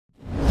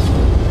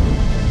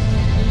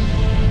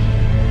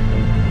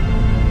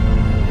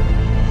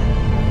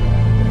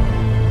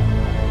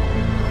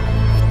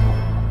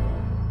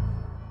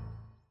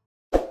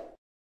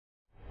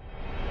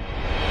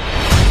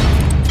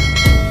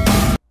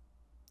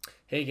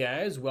Hey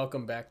guys,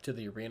 welcome back to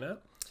the arena.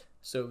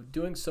 So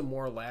doing some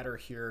more ladder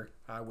here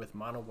with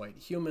mono white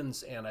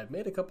humans, and I've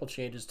made a couple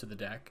changes to the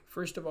deck.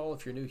 First of all,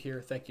 if you're new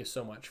here, thank you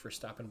so much for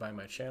stopping by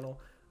my channel.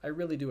 I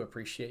really do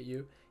appreciate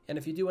you. And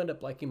if you do end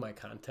up liking my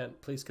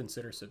content, please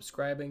consider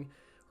subscribing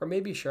or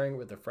maybe sharing it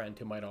with a friend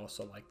who might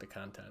also like the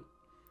content.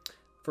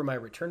 For my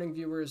returning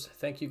viewers,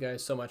 thank you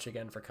guys so much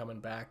again for coming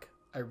back.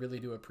 I really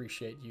do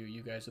appreciate you.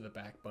 You guys are the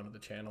backbone of the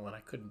channel, and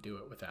I couldn't do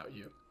it without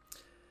you.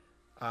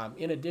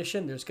 In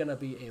addition, there's going to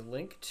be a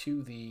link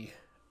to the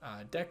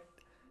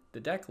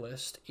deck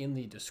list in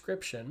the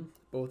description,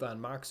 both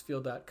on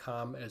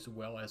moxfield.com as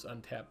well as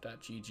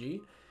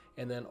untap.gg.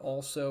 And then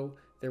also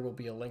there will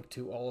be a link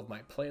to all of my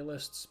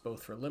playlists,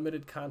 both for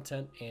limited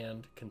content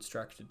and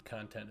constructed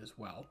content as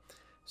well.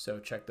 So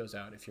check those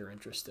out if you're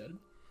interested.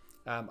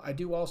 I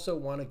do also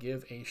want to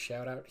give a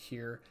shout out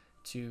here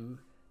to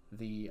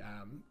the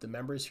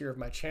members here of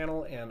my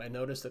channel, and I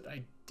noticed that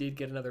I did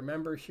get another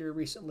member here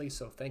recently,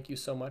 so thank you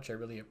so much. I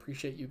really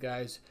appreciate you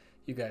guys.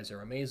 You guys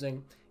are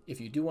amazing. If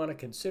you do want to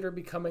consider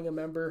becoming a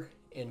member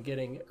and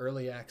getting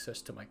early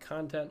access to my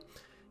content,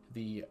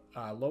 the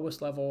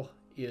lowest level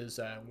is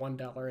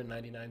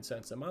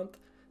 $1.99 a month.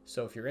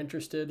 So if you're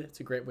interested, it's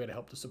a great way to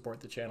help to support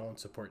the channel and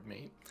support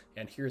me.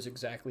 And here's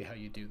exactly how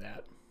you do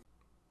that.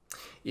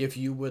 If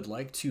you would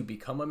like to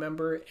become a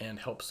member and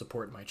help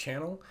support my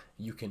channel,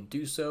 you can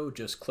do so.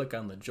 Just click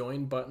on the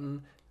join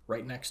button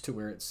right next to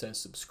where it says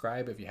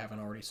subscribe if you haven't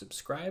already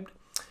subscribed.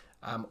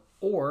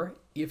 Or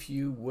if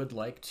you would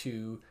like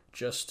to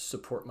just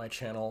support my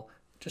channel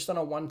just on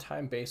a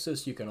one-time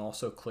basis, you can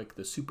also click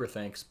the super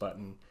thanks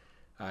button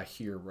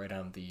here right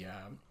on the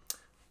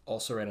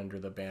also right under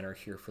the banner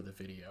here for the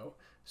video.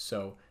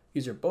 So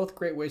these are both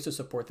great ways to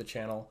support the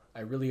channel.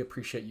 I really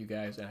appreciate you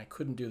guys, and I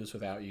couldn't do this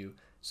without you.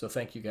 So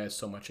thank you guys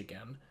so much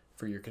again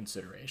for your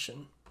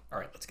consideration. All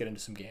right, let's get into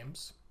some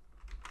games.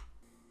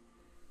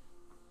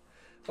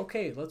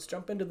 Okay, let's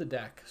jump into the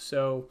deck.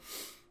 So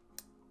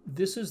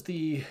this is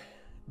the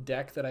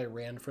deck that I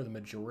ran for the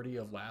majority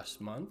of last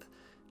month,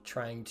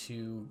 trying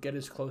to get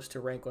as close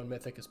to rank 1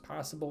 Mythic as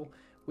possible.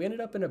 We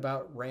ended up in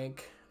about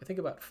rank, I think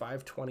about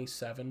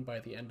 527 by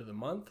the end of the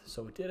month.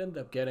 So we did end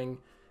up getting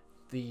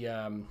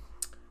the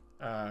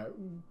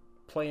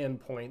play-in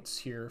points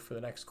here for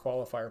the next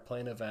qualifier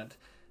play-in event,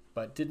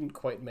 but didn't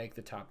quite make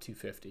the top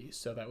 250.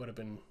 So that would have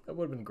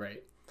been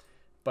great.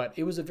 But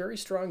it was a very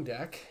strong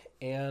deck,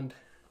 and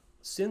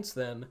since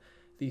then,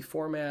 the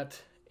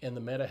format and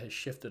the meta has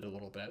shifted a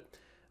little bit.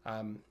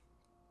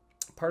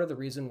 Part of the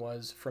reason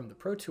was from the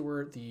Pro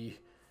Tour, the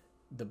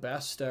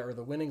best or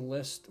the winning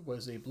list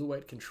was a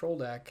blue-white control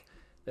deck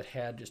that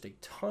had just a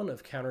ton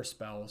of counter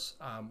spells,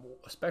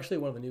 especially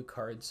one of the new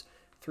cards,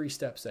 3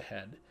 Steps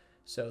Ahead.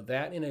 So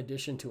that, in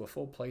addition to a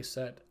full play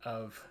set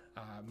of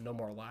No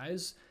More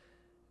Lies,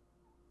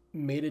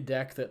 made a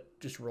deck that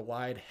just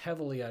relied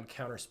heavily on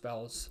counter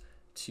spells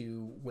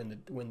to win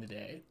the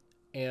day.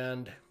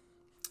 And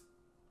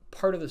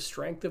part of the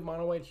strength of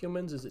mono white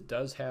humans is it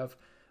does have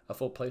a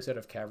full playset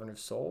of Cavern of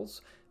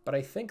Souls, but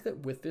I think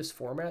that with this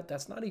format,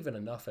 that's not even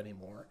enough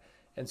anymore.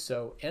 And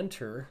so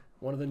enter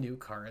one of the new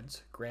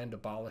cards, Grand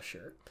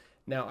Abolisher.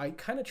 Now, I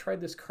kind of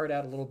tried this card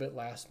out a little bit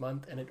last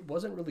month, and it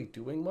wasn't really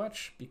doing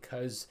much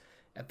because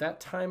at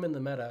that time in the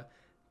meta,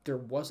 there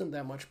wasn't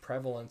that much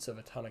prevalence of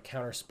a ton of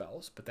counter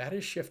spells, but that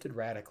has shifted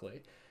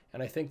radically.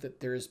 And I think that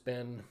there's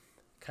been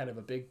kind of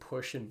a big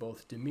push in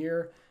both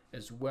Dimir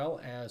as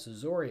well as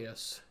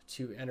Azorius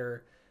to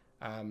enter,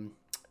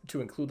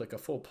 to include like a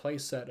full play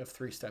set of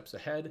 3 Steps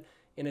Ahead,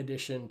 in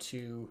addition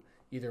to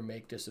either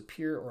make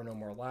Disappear or No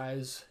More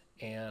Lies,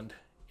 and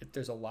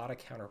there's a lot of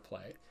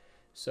counterplay.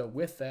 So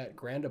with that,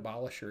 Grand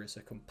Abolisher is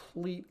a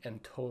complete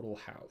and total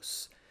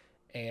house,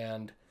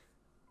 and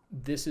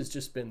this has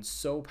just been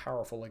so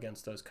powerful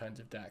against those kinds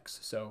of decks.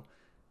 So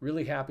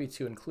really happy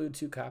to include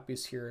 2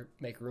 copies here,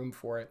 make room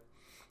for it.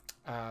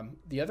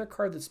 The other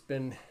card that's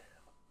been,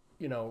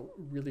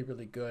 really,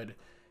 really good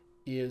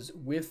is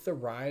with the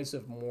rise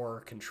of more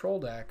control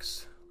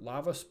decks,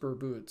 Lava Spur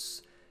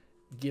Boots,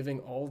 giving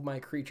all of my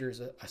creatures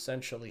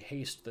essentially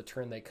haste the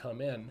turn they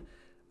come in,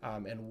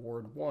 and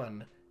Ward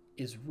 1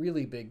 is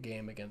really big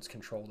game against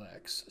control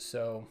decks.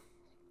 So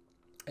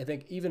I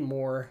think even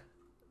more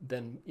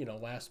than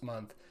last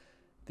month,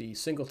 the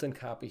singleton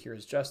copy here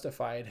is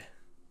justified.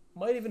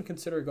 Might even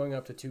consider going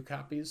up to 2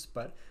 copies,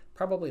 but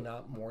probably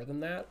not more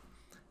than that.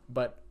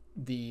 But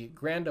the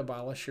Grand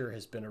Abolisher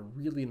has been a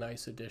really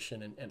nice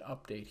addition and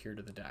update here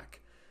to the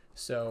deck.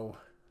 So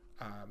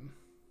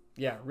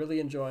yeah, really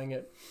enjoying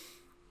it.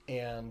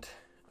 And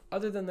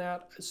other than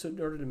that, so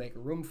in order to make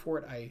room for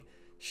it, I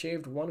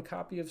shaved 1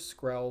 copy of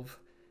Skrelv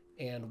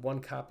and 1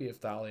 copy of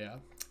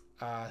Thalia.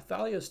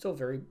 Thalia is still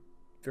very,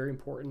 very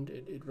important.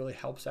 It really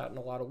helps out in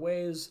a lot of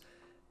ways,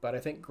 but I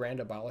think Grand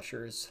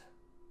Abolisher is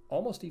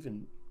almost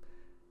even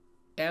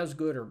as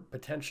good or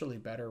potentially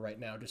better right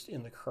now, just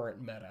in the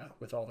current meta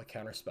with all the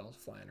counter spells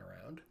flying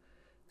around.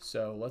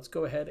 So let's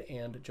go ahead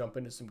and jump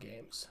into some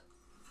games.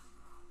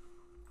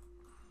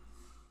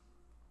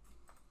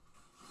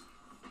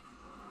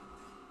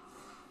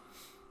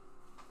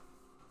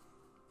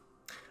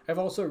 I've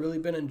also really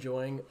been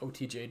enjoying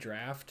OTJ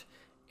Draft,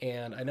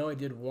 and I know I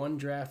did one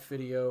draft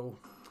video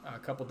a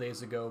couple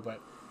days ago, but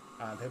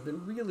have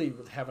been really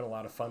having a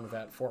lot of fun with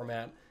that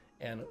format,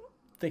 and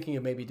thinking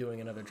of maybe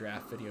doing another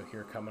draft video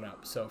here coming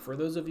up. So for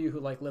those of you who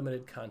like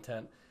limited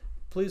content,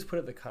 please put it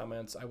in the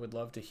comments. I would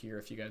love to hear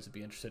if you guys would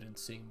be interested in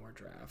seeing more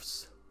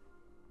drafts.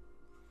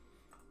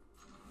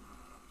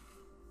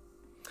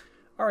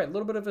 All right, a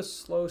little bit of a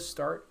slow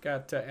start.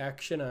 Got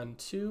action on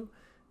 2,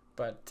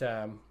 but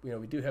you know,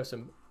 we do have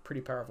some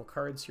pretty powerful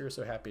cards here,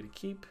 so happy to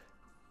keep.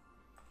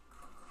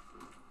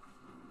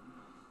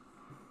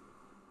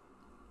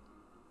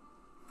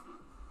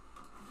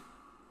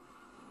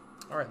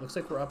 All right, looks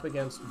like we're up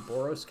against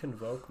Boros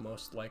Convoke,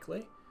 most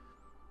likely.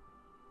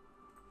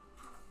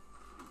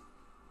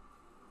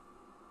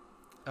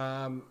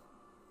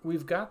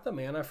 We've got the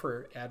mana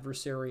for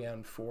Adversary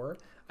on 4.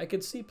 I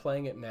could see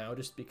playing it now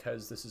just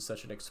because this is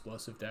such an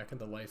explosive deck and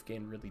the life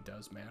gain really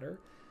does matter.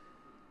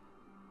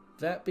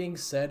 That being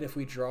said, if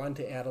we draw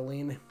into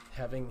Adeline,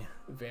 having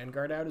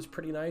Vanguard out is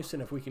pretty nice,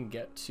 and if we can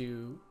get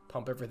to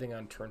pump everything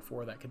on turn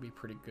 4, that could be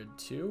pretty good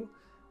too.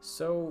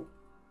 So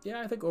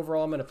yeah, I think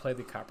overall I'm going to play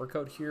the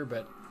Coppercoat here,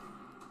 but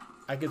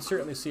I could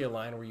certainly see a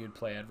line where you'd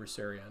play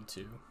Adversary on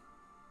 2.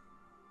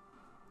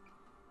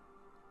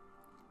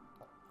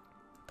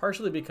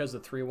 Partially because the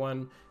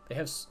 3/1, they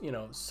have, you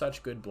know,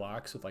 such good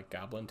blocks with like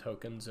Goblin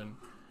tokens, and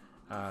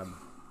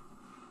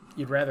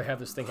you'd rather have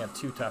this thing have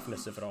 2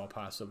 toughness if at all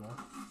possible.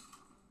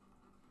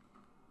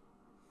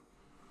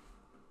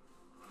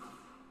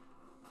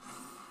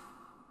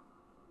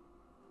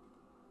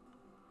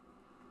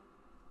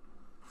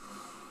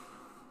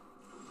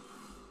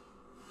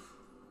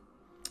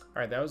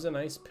 All right, that was a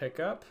nice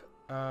pickup.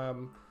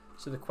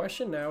 So the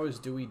question now is,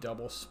 do we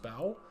double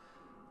spell?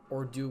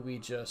 Or do we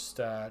just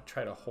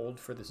try to hold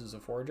for this as a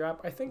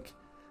 4-drop? I think,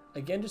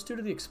 again, just due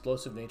to the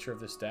explosive nature of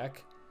this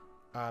deck,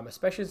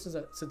 especially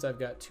since I've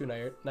got 2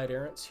 Knight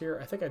Errants here,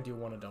 I think I do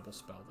want to double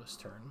spell this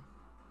turn.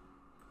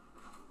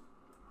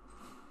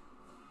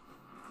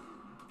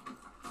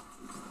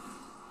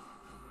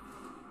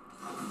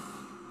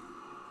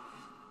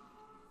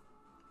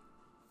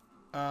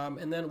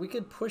 And then we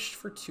could push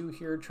for 2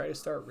 here, try to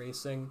start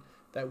racing.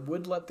 That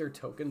would let their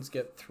tokens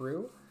get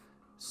through.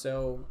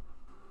 So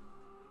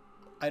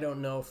I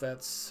don't know if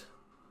that's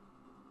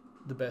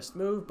the best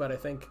move, but I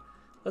think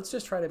let's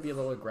just try to be a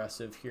little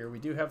aggressive here. We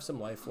do have some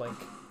lifelink.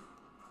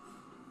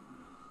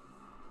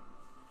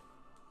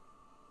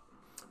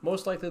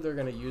 Most likely they're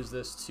going to use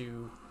this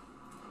to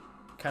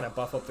kind of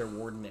buff up their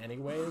Warden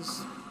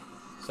anyways,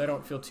 so I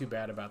don't feel too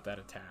bad about that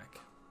attack.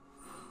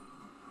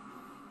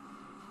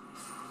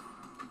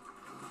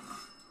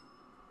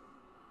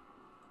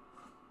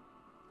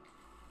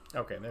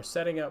 Okay, they're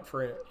setting up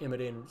for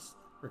Imidane's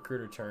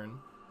Recruiter turn,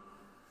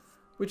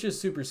 which is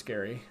super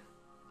scary.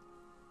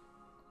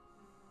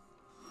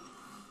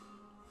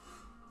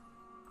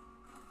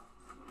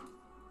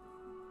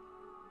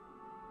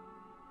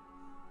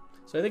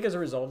 So I think as a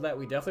result of that,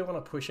 we definitely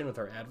want to push in with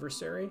our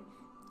Adversary.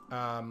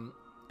 And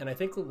I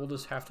think we'll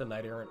just have to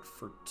Knight Errant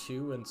for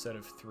 2 instead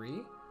of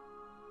 3.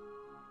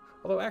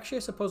 Although actually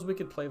I suppose we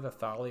could play the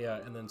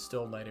Thalia and then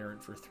still Knight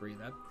Errant for 3.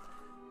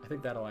 I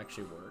think that'll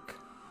actually work.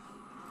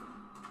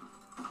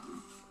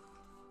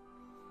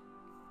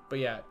 But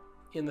yeah,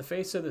 in the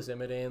face of this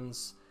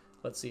Imidane's,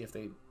 let's see if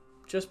they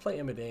just play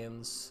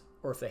Imidane's,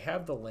 or if they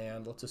have the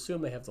land. Let's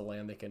assume they have the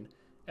land. They can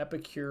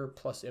Epicure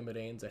plus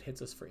Imidane's. That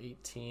hits us for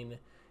 18.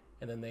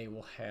 And then they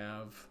will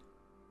have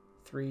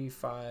 3,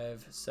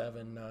 5,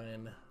 7,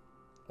 9,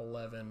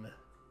 11,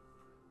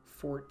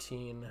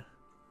 14,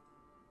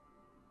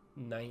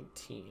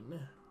 19.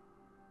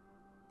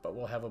 But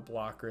we'll have a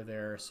blocker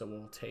there, so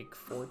we'll take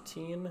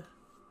 14.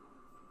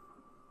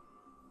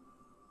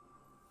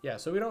 Yeah,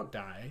 so we don't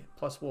die.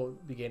 Plus we'll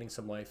be gaining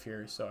some life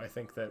here, so I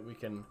think that we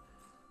can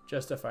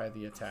justify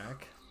the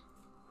attack.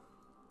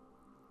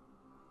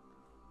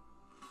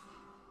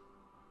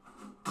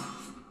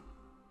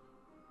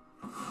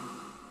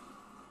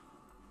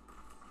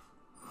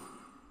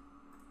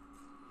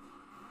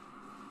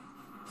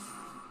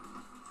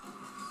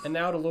 And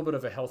now at a little bit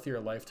of a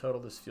healthier life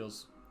total, this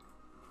feels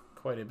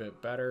quite a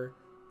bit better.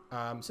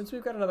 Since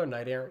we've got another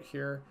Knight Errant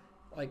here,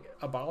 like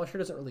Abolisher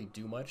doesn't really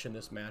do much in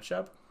this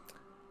matchup.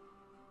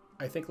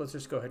 I think let's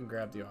just go ahead and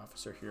grab the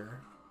Officer here.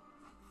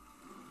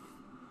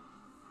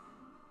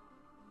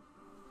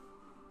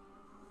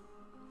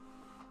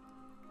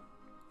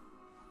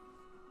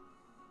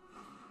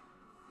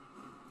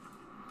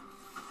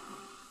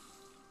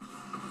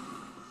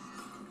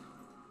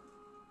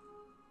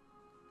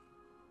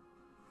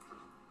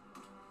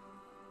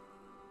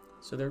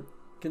 So they're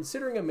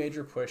considering a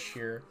major push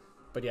here,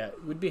 but yeah,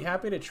 we'd be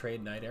happy to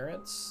trade Knight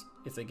Errants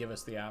if they give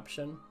us the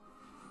option.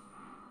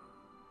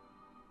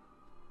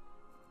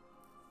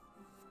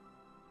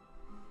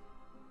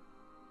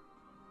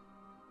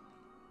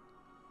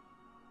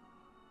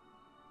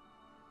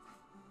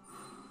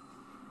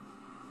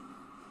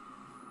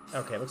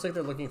 Okay, looks like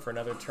they're looking for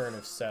another turn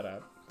of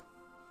setup.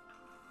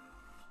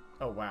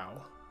 Oh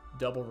wow,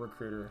 double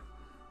Recruiter.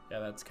 Yeah,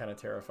 that's kind of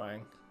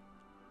terrifying.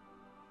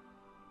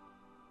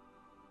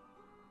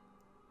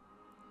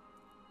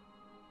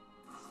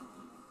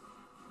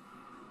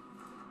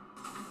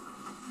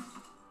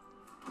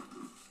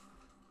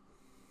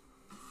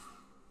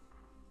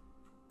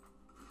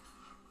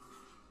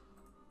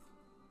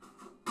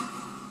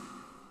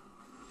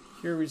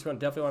 Here we just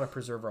definitely want to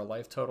preserve our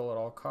life total at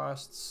all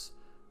costs.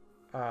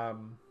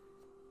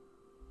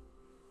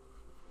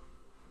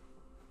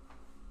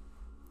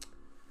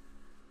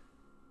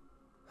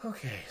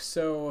 Okay,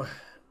 so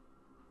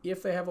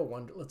if they have a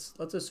one,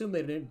 let's assume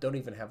they don't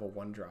even have a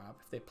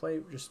 1-drop. If they play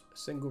just a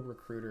single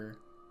recruiter,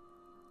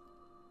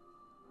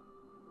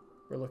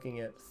 we're looking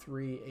at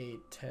 3, 8,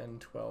 10,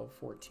 12,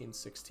 14,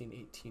 16,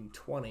 18,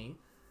 20.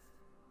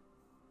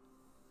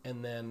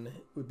 And then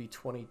it would be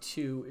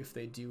 22 if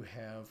they do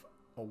have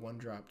a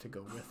 1-drop to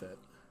go with it.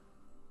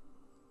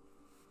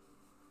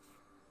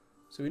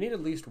 So we need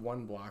at least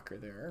one blocker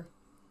there.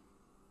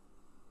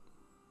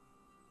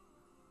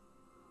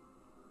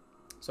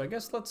 So I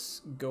guess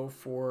let's go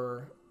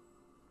for,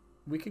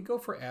 we could go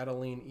for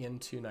Adeline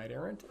into Knight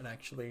Errant, and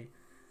actually,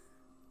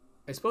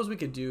 I suppose we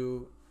could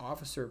do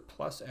Officer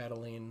plus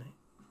Adeline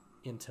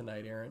into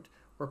Knight Errant,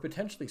 or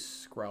potentially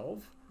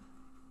Skrelv.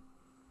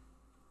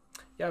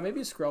 Yeah,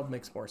 maybe Skrelv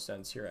makes more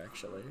sense here,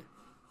 actually.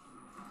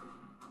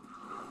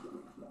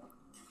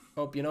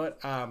 Oh, you know what?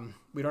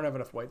 We don't have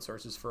enough white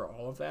sources for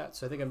all of that,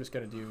 so I think I'm just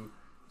going to do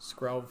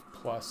Skrelv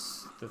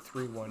plus the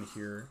 3/1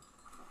 here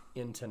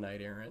into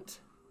Knight Errant.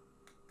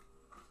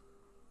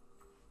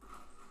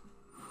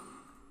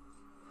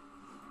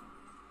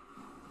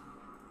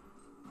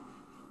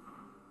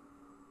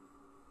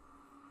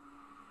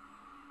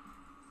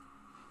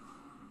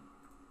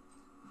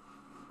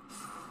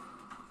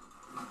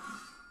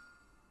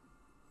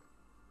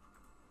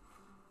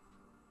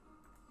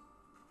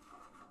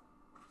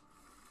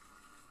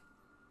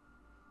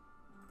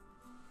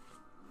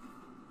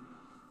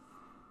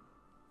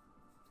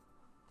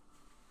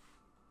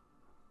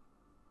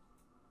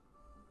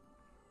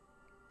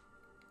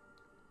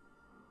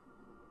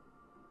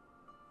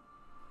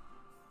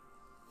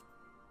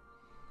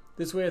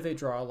 This way, if they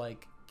draw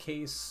like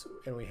Case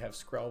and we have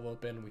Skrelv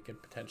open, we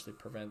could potentially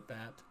prevent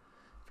that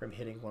from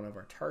hitting one of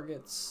our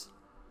targets.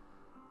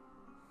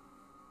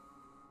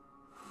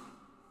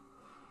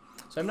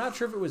 So I'm not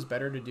sure if it was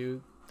better to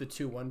do the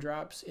 2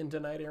 1-drops into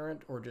Knight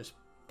Errant or just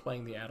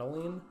playing the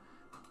Adeline.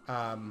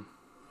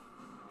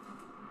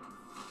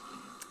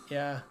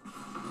 Yeah,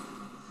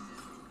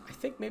 I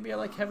think maybe I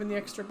like having the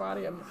extra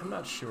body. I'm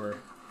not sure.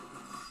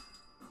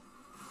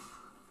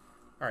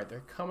 All right,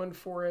 they're coming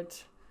for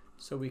it.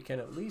 So we can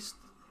at least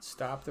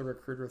stop the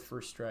recruiter with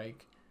first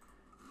strike.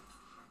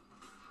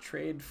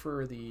 Trade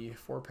for the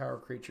 4 power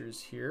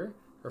creatures here,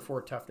 or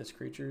 4 toughness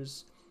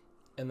creatures.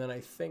 And then I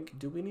think,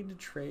 do we need to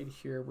trade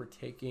here? We're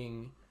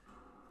taking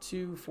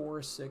 2,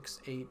 4, 6,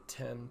 8,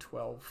 10,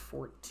 12,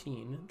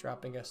 14,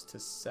 dropping us to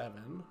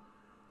 7.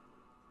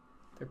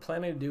 They're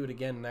planning to do it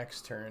again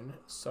next turn.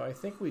 So I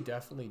think we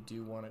definitely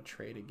do want to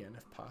trade again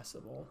if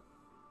possible.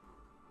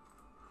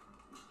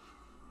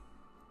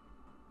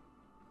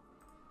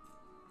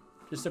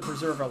 Just to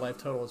preserve our life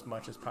total as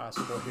much as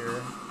possible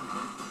here.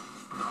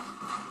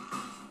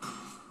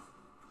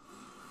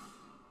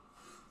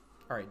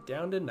 All right,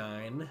 down to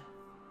 9.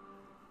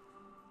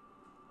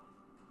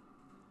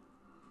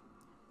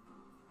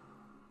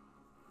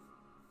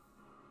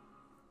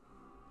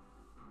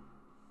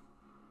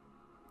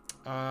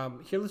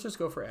 Here, let's just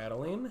go for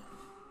Adeline.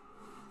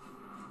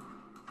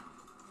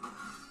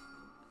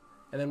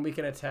 And then we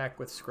can attack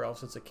with Skrelv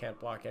since it can't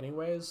block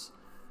anyways.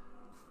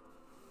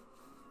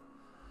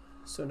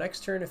 So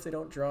next turn, if they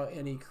don't draw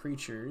any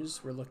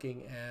creatures, we're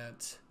looking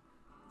at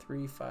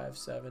 3, 5,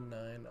 7, 9,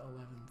 11,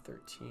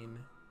 13,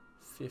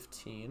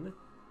 15.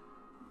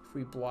 If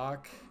we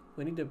block,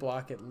 we need to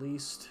block at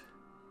least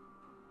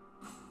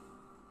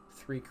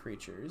 3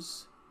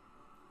 creatures.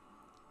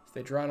 If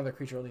they draw another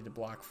creature, we'll need to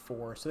block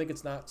 4. So I think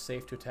it's not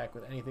safe to attack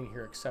with anything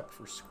here except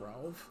for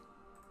Skrelv.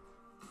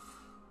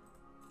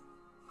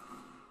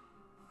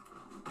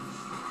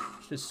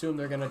 Just assume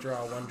they're going to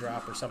draw a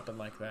 1-drop or something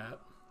like that.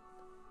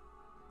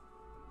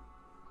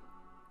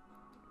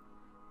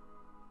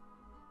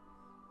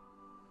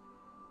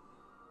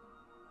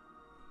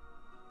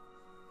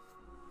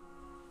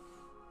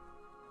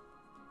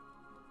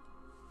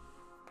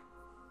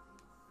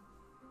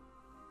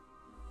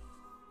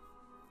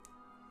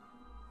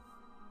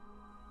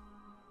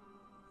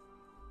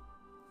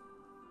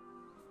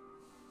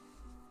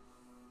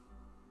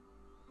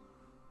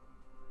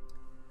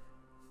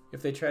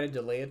 If they try to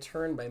delay a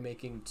turn by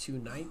making 2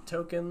 Knight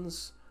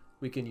tokens,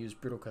 we can use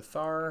Brutal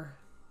Cathar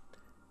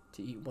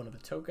to eat one of the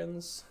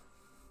tokens.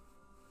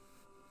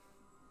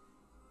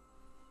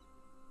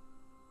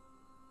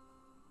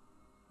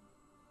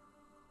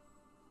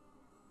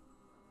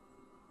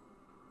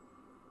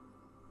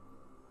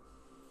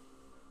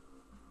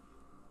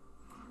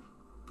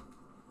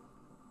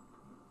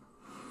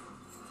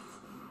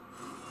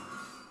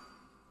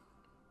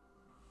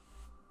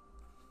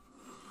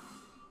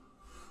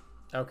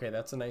 Okay,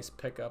 that's a nice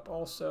pickup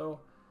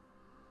also.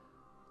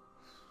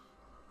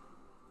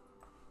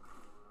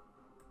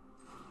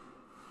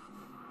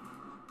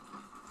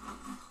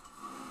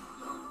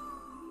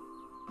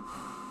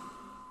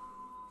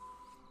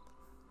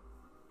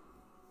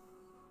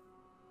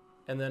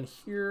 And then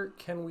here,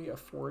 can we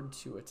afford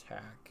to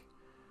attack?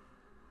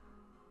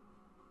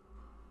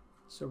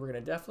 So we're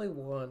going to definitely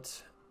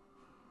want...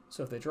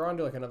 So if they draw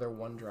into like another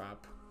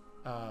 1-drop,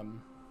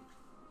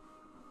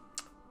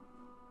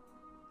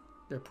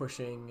 they're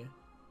pushing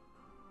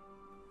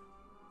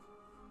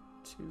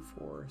 2,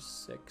 4,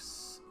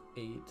 6,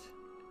 8.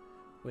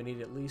 We need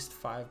at least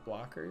 5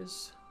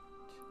 blockers.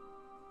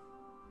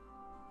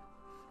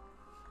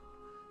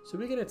 So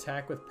we can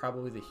attack with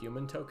probably the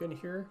human token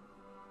here.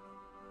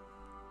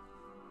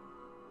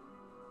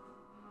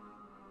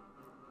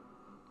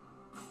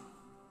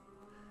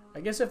 I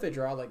guess if they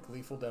draw like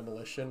Gleeful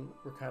Demolition,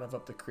 we're kind of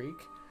up the creek.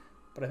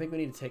 But I think we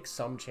need to take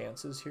some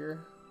chances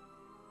here.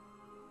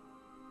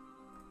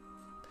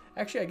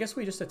 Actually, I guess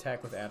we just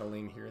attack with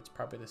Adeline here. It's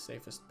probably the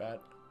safest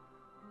bet.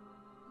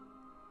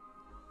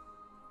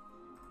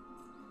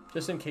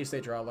 Just in case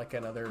they draw like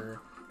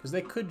another... Because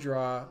they could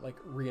draw like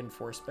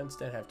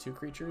reinforcements and have 2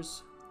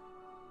 creatures.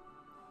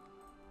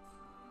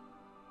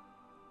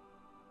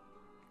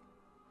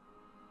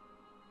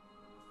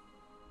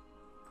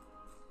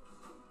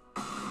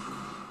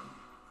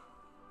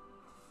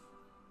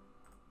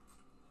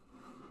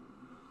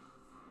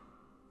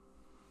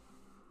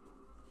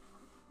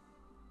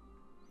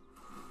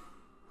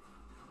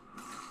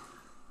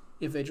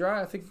 If they draw,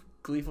 I think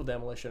Gleeful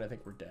Demolition, I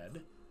think we're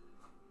dead.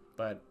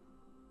 But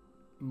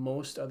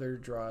most other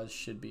draws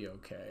should be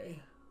okay.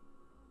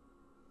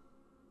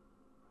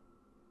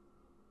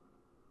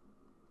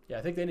 Yeah,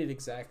 I think they need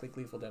exactly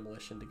Gleeful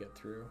Demolition to get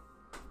through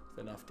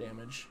with enough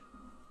damage.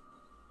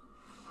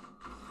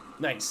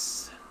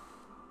 Nice.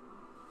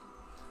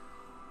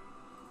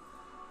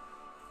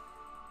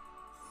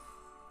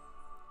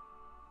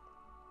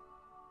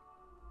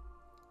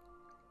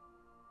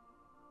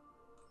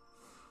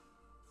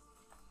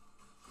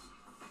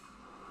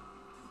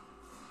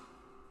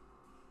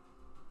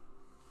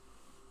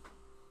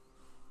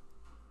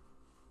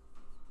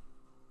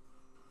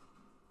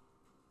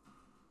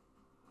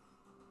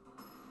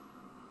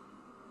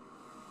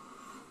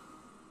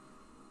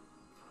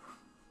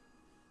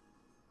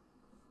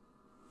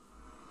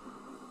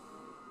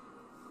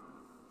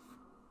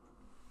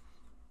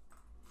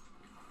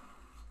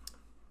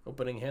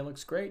 Opening hand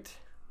looks great.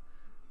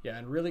 Yeah,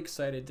 and really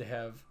excited to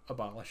have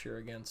Abolisher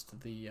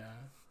against the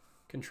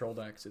control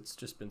decks. It's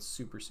just been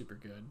super, super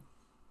good.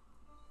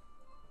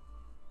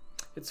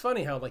 It's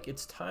funny how like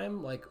its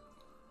time like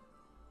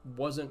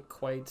wasn't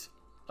quite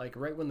like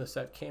right when the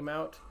set came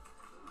out.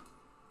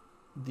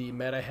 The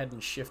meta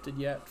hadn't shifted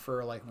yet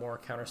for like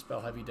more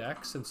counterspell heavy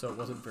decks, and so it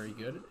wasn't very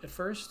good at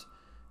first.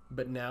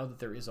 But now that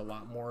there is a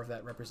lot more of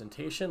that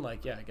representation,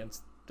 like yeah,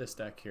 against this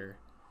deck here.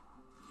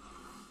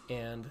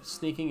 And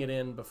sneaking it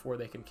in before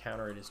they can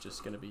counter it is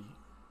just going to be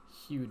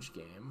huge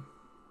game.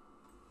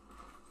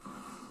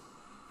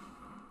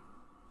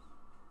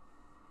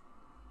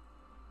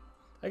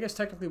 I guess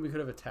technically we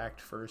could have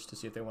attacked first to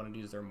see if they wanted to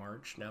use their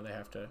march. Now they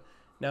have to.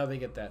 Now they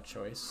get that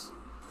choice.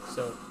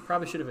 So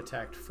probably should have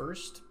attacked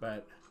first,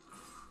 but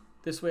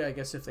this way I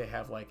guess if they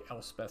have like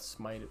Elspeth's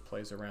Smite, it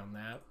plays around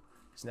that.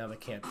 Because now they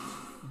can't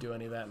do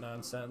any of that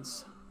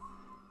nonsense.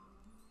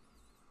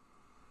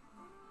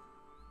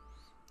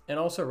 And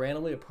also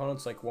randomly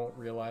opponents like won't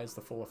realize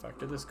the full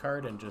effect of this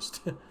card and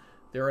just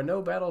there are no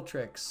battle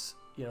tricks.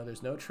 You know,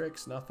 there's no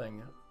tricks,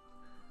 nothing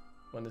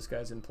when this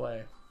guy's in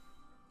play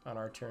on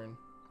our turn.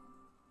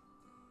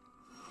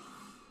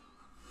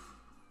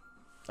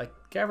 Like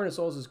Cavernous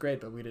Souls is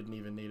great, but we didn't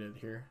even need it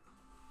here.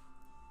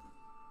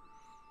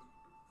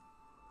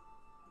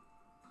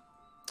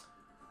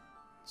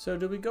 So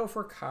do we go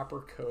for Copper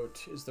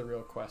Coat is the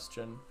real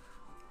question.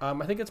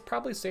 I think it's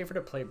probably safer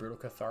to play Brutal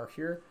Cathar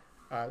here.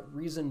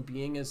 Reason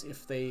being is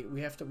if we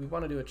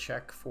want to do a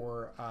check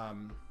for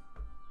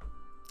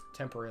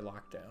temporary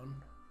lockdown.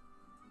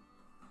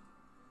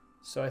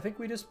 So I think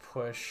we just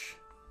push,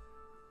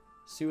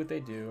 see what they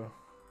do,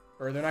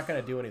 or they're not going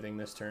to do anything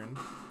this turn.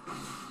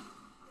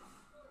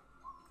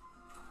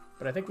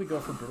 But I think we go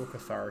for Brutal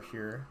Cathar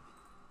here,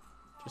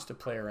 just to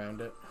play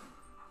around it.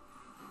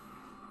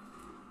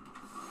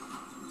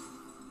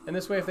 And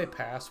this way, if they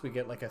pass, we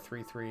get like a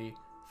 3/3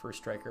 first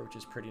striker, which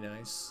is pretty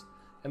nice.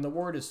 And the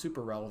ward is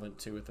super relevant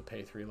too with the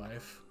pay 3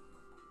 life.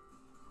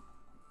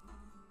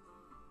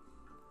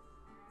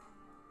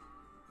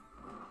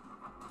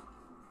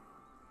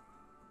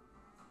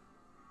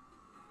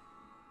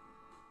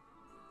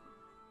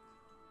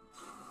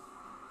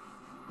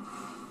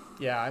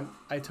 Yeah,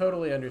 I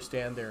totally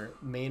understand their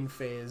main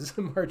phase.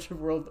 March of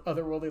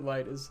Otherworldly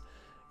Light is...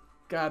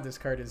 God, this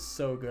card is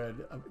so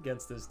good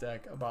against this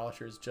deck.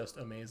 Abolisher is just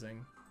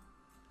amazing.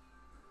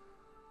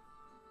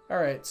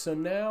 Alright, so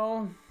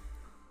now...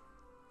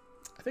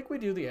 I think we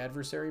do the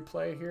adversary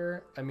play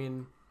here. I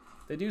mean,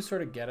 they do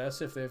sort of get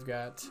us if they've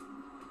got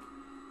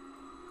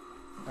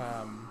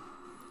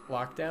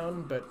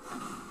lockdown, but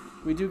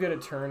we do get a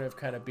turn of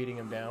kind of beating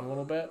them down a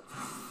little bit.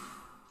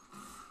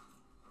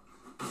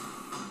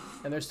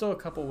 And they're still a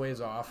couple ways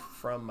off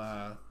from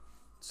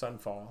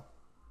Sunfall.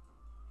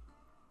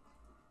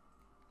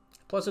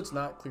 Plus, it's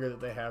not clear that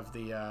they have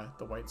the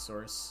white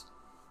source.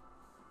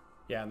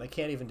 Yeah, and they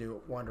can't even do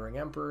Wandering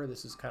Emperor.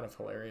 This is kind of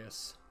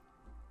hilarious.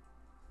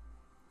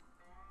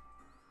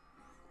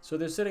 So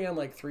they're sitting on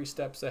like 3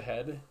 steps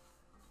ahead.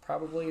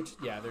 Probably.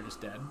 Yeah, they're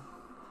just dead.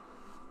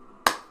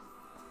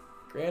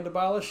 Grand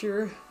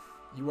Abolisher,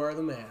 you are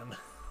the man.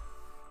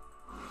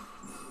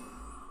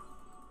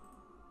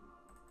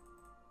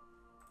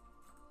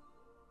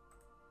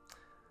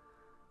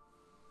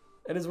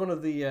 It is one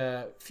of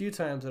the few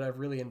times that I've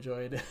really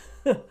enjoyed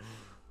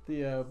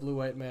the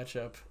blue-white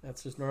matchup.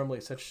 That's just normally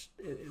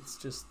it's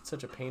just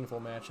such a painful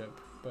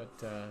matchup.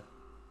 But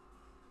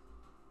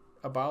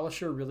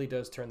Abolisher really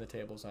does turn the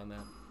tables on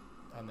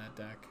that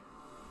deck.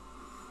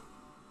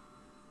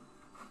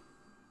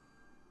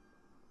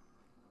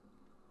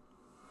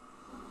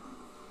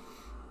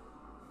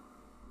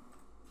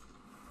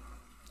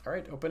 All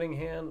right, opening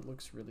hand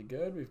looks really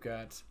good. We've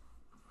got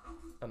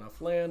enough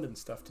land and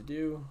stuff to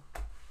do.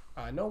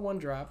 No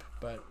 1-drop,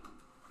 but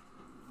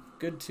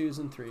good 2s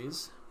and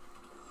 3s.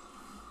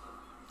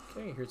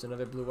 Okay, here's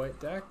another blue-white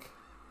deck.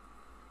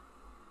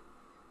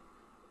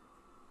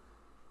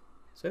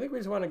 So I think we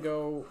just want to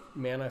go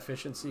mana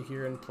efficiency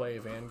here and play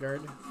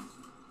Vanguard.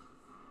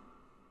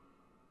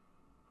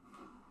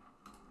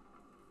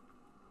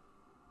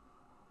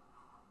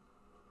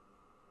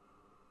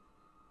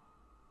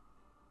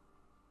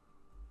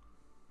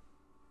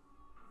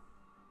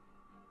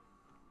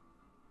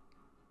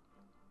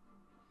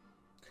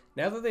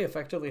 Now that they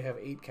effectively have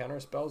 8 counter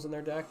spells in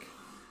their deck,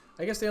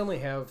 I guess they only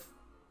have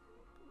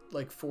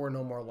like 4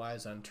 No More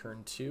Lies on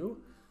turn 2.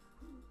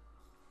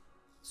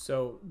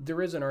 So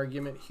there is an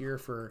argument here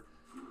for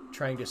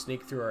trying to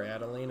sneak through our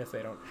Adeline if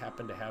they don't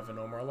happen to have a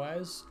No More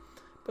Lies.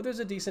 But there's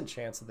a decent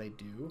chance that they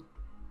do.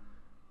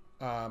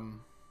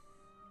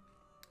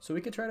 So we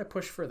could try to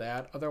push for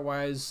that.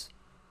 Otherwise,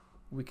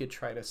 we could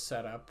try to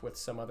set up with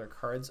some other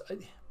cards.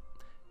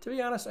 To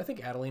be honest, I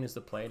think Adeline is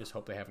the play. I just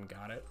hope they haven't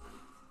got it.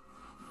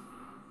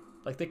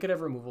 Like, they could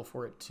have removal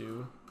for it,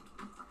 too.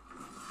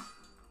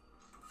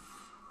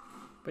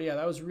 But yeah,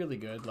 that was really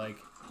good. Like,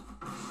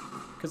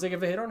 because like,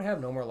 if they don't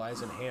have No More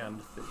Lies in hand,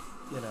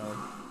 you know...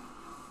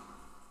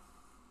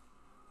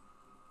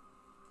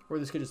 Or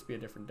this could just be a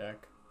different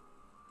deck.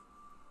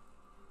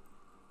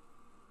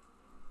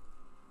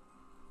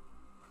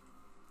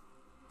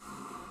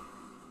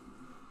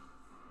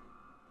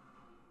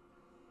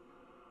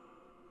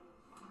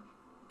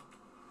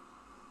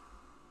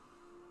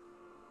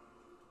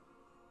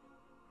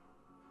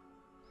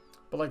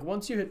 But like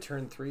once you hit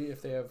turn 3,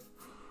 if they have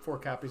 4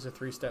 copies of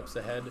 3 steps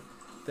ahead,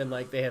 then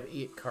like they have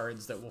 8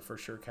 cards that will for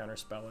sure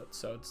counterspell it.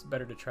 So it's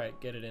better to try to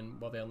get it in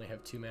while they only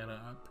have 2 mana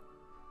up.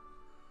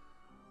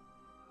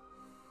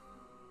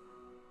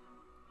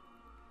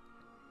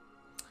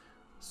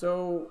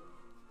 So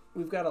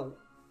we've got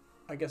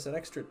I guess an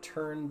extra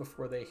turn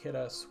before they hit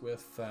us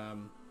with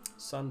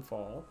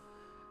Sunfall.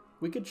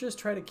 We could just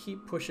try to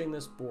keep pushing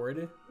this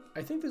board.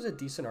 I think there's a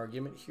decent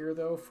argument here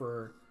though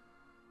for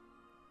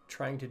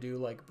trying to do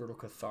like Brutal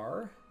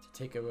Cathar to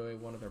take away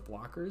one of their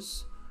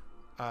blockers.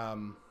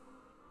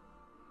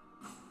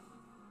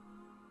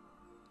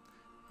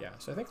 Yeah,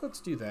 so I think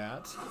let's do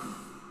that.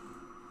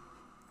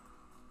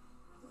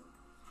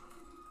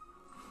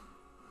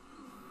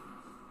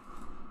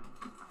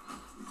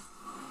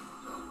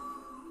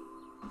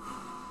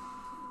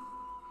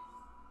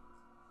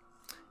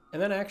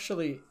 And then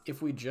actually,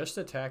 if we just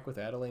attack with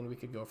Adeline, we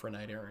could go for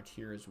Knight Errant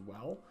here as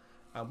well.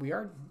 We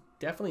are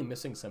definitely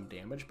missing some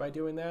damage by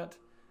doing that.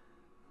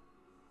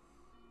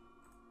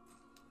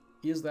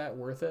 Is that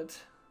worth it?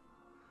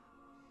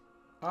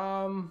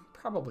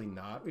 Probably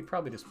not. We'd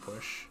probably just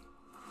push.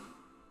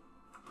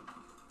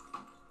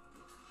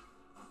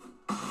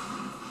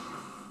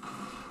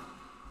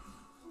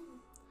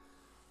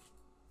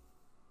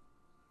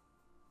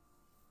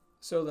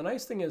 So the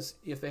nice thing is,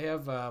 if they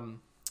have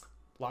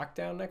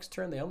lockdown next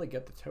turn, they only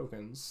get the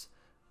tokens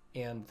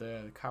and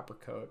the copper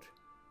coat.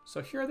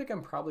 So here I think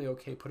I'm probably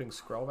okay putting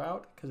Skrelv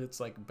out because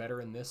it's like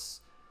better in this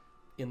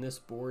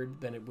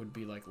board than it would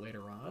be like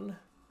later on.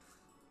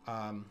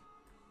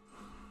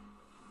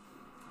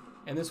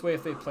 And this way,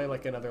 if they play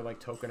like another like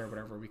token or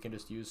whatever, we can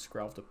just use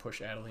Skrelv to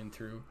push Adeline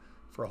through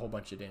for a whole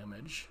bunch of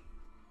damage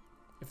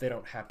if they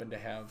don't happen to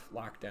have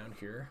lockdown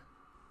here.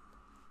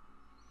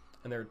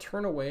 And they're a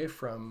turn away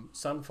from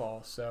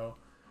Sunfall, so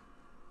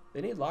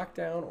they need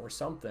lockdown or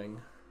something,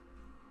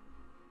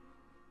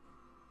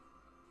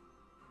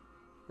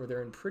 or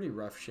they're in pretty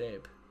rough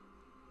shape.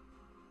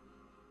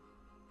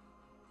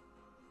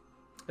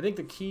 I think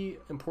the key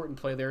important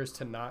play there is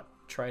to not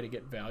try to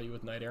get value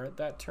with Knight Errant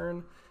that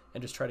turn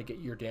and just try to get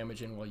your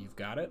damage in while you've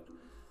got it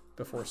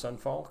before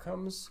Sunfall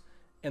comes,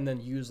 and then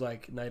use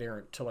like Knight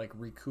Errant to like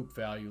recoup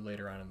value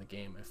later on in the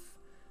game if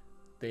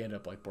they end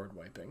up like board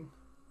wiping.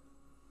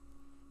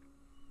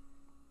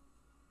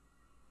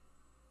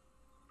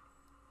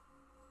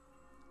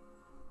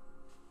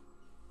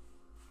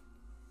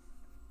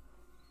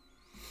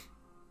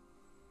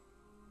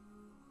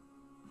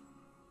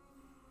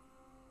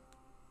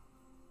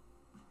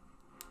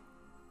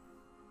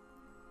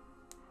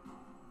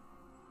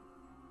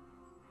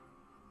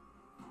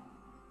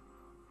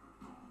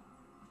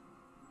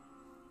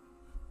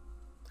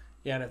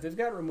 Yeah, and if they've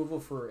got removal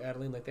for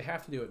Adeline, like they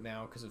have to do it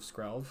now because of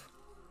Skrelv.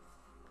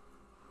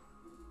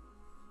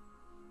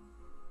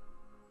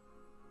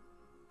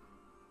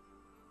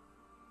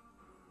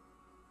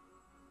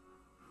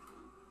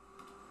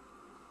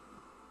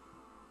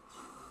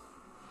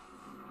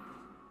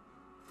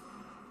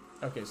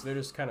 Okay, so they're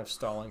just kind of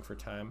stalling for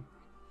time.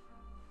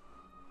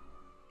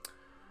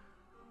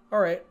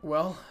 Alright,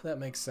 well, that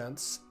makes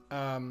sense.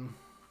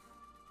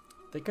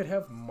 They could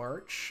have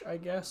March, I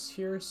guess,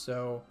 here,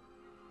 so...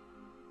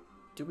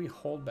 Do we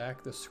hold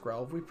back the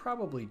Skrelv? We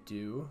probably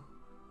do.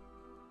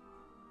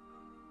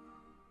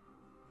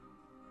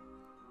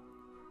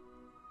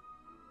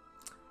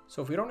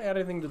 So if we don't add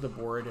anything to the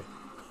board...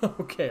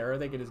 Okay, or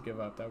they can just give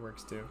up. That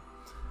works too.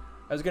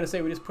 I was going to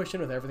say we just push in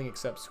with everything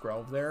except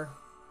Skrelv there.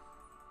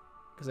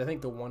 Because I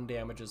think the 1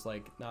 damage is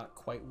like not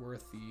quite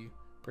worth the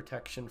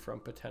protection from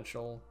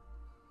potential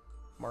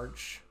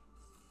March.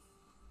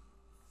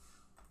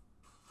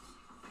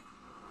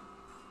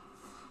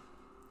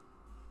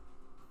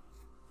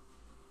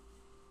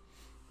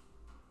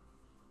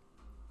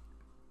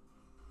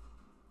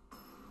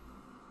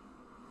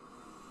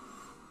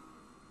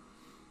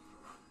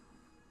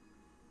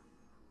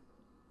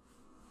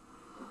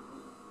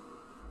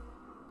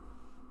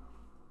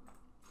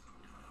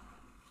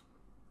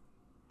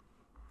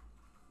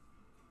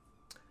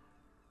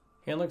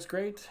 Hand looks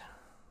great.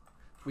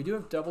 We do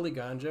have double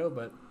Iganjo,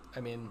 but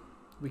I mean,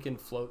 we can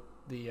float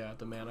the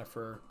mana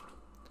for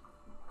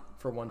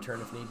 1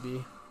 turn if need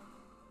be.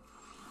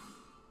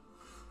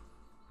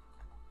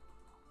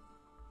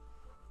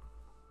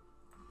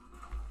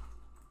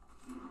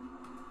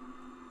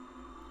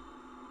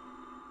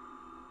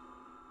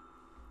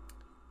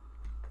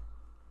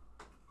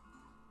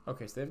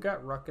 Okay, so they've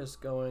got Ruckus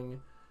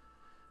going.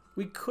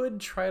 We could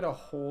try to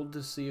hold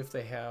to see if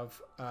they have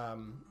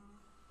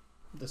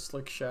the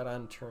Slick Shot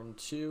on turn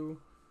 2.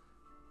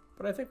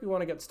 But I think we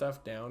want to get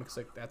stuff down because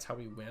like that's how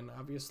we win,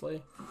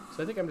 obviously.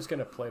 So I think I'm just going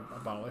to play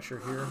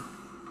Abolisher here.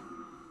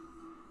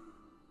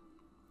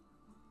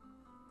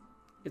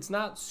 It's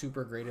not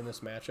super great in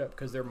this matchup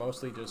because they're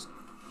mostly just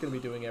going to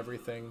be doing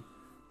everything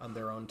on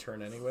their own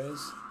turn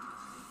anyways.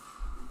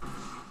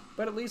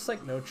 But at least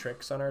like no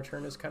tricks on our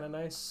turn is kind of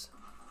nice.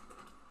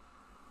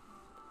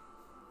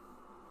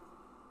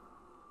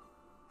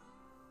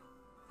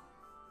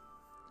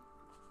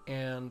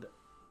 And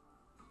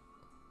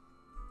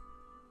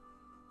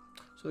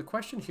so the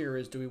question here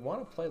is, do we want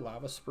to play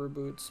Lava Spur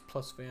Boots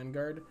plus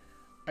Vanguard?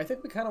 I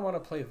think we kind of want to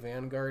play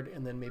Vanguard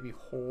and then maybe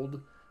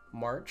hold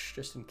March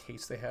just in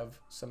case they have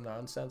some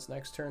nonsense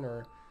next turn,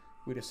 or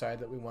we decide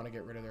that we want to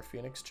get rid of their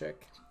Phoenix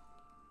chick.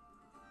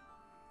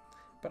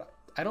 But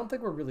I don't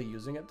think we're really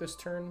using it this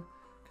turn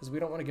because we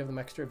don't want to give them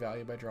extra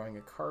value by drawing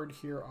a card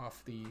here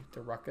off the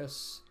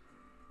Ruckus.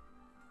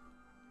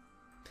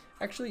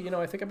 Actually, you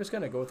know, I think I'm just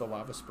going to go with the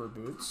Lava Spur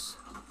Boots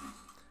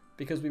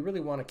because we really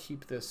want to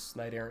keep this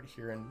Knight Errant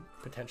here and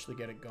potentially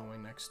get it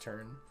going next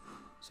turn.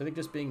 So I think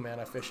just being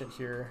mana efficient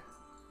here,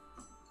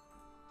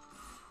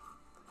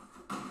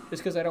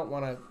 just because I don't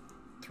want to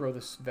throw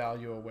this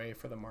value away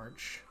for the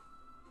March.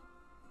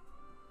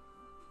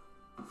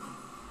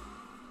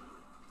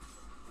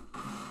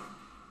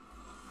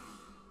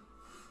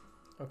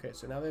 Okay,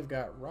 so now they've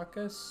got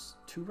Ruckus,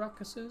 2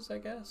 Ruckuses, I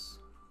guess.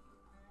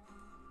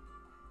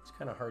 It's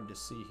kind of hard to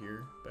see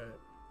here, but...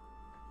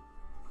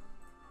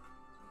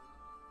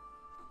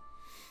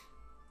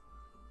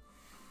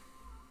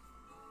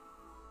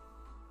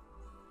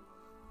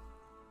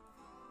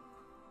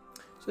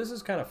 So this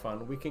is kind of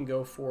fun. We can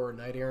go for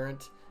Knight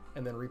Errant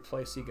and then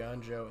replace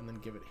Iganjo and then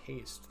give it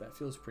haste. That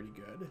feels pretty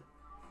good.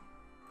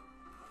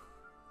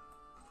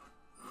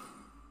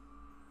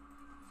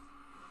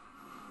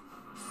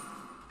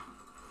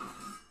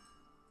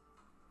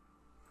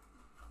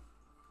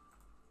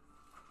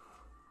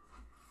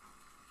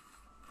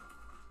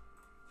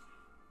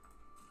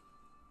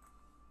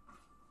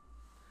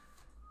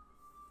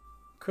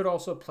 Could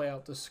also play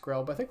out the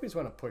Skrelv, but I think we just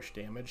want to push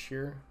damage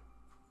here.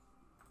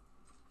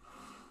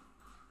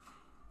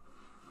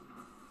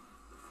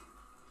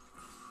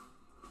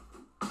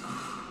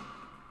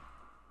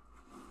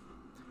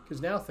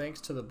 Because now, thanks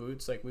to the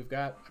boots, like we've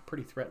got a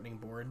pretty threatening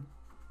board.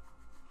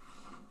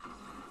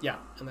 Yeah,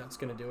 and that's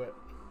going to do it.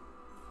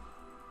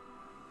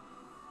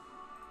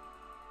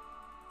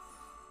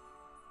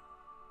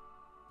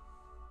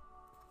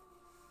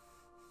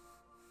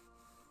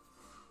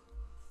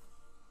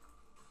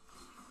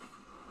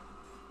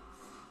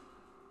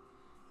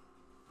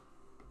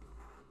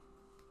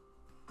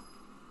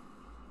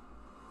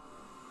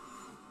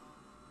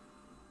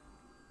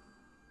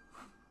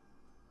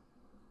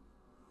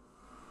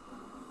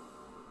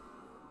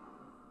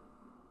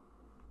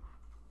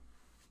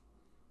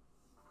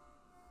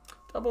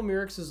 Double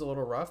Murex is a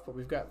little rough, but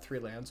we've got 3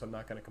 lands, so I'm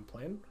not going to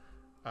complain.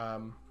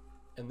 And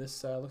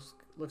this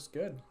looks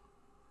good.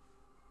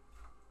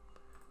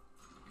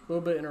 A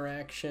little bit of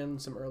interaction,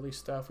 some early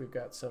stuff. We've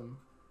got some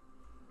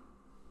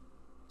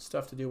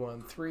stuff to do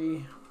on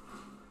 3.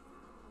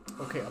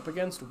 Okay, up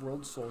against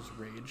Worldsoul's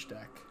Rage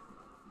deck.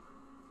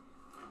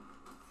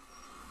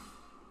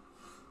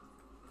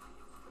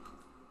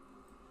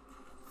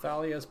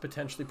 Thalia is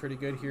potentially pretty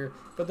good here,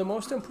 but the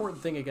most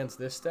important thing against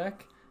this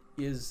deck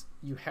is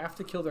you have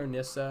to kill their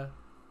Nissa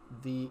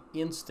the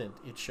instant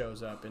it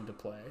shows up into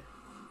play.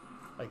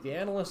 Like, the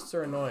Analysts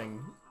are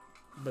annoying,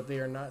 but they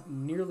are not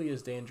nearly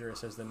as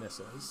dangerous as the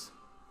Nissas.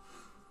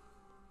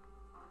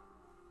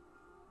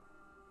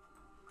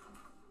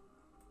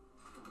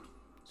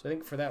 So I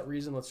think for that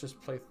reason, let's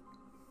just play...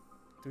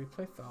 Do we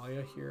play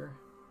Thalia here?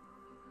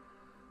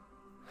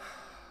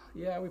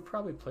 Yeah, we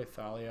probably play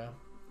Thalia.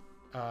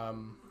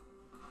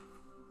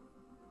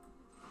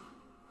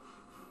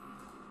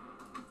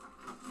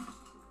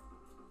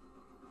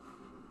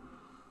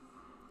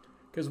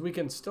 Because we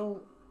can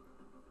still...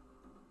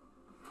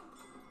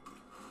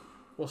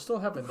 We'll still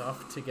have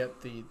enough to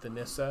get the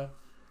Nissa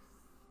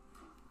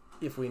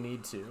if we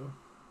need to.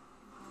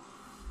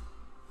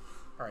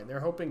 Alright,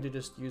 they're hoping to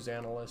just use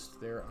Analyst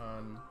there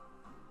on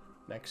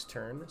next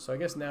turn. So I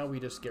guess now we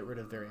just get rid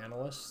of their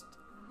Analyst.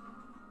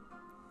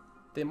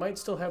 They might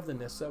still have the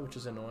Nissa, which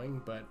is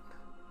annoying, but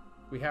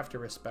we have to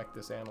respect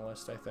this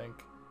Analyst, I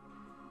think.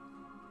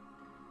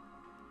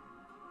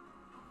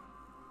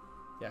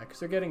 Yeah, because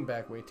they're getting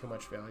back way too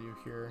much value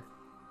here.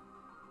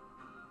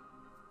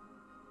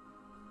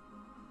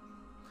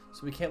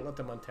 So we can't let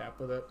them untap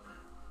with it.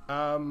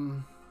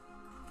 Alright.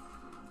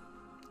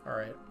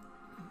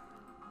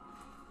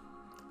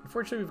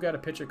 Unfortunately, we've got to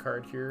pitch a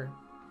card here,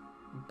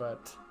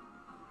 but...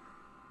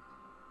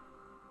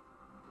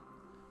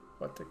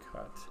 What to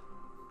cut?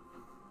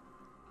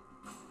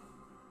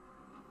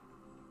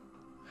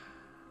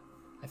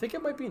 I think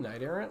it might be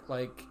Knight Errant.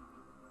 Like,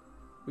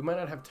 we might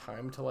not have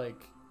time to,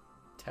 like,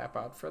 tap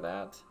out for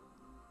that.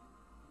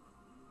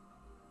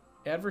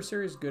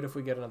 Adversary is good if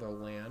we get another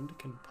land.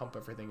 Can pump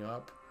everything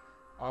up.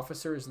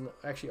 Officer is...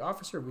 Actually,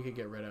 Officer we could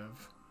get rid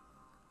of.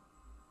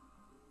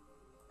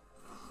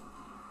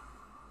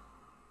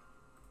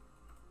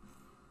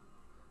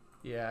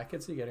 Yeah, I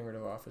could see getting rid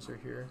of Officer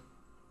here.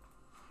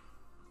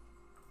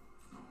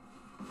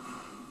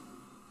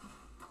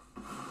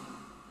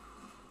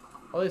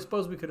 Well, I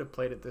suppose we could have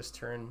played it this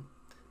turn,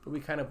 but we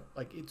kind of,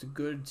 like, it's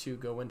good to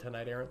go into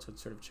Knight Errant, so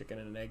it's sort of chicken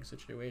and an egg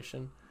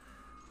situation.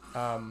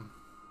 Yeah,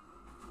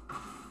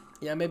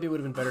 maybe it would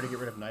have been better to get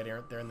rid of Knight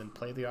Errant there and then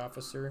play the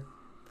Officer.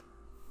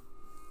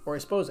 Or I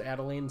suppose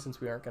Adeline, since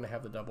we aren't going to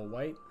have the double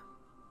white.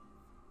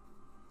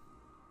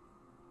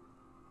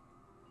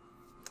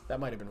 That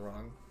might have been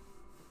wrong.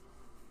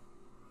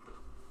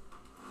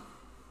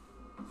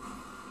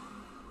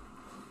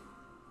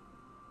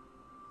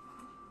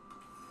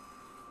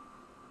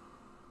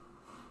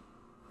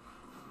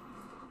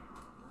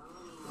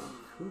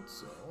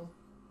 Worldsoul.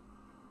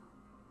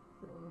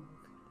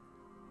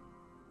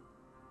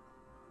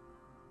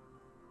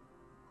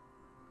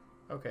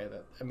 Okay,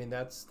 that, I mean,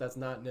 that's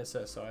not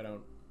Nissa, so I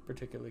don't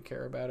particularly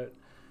care about it.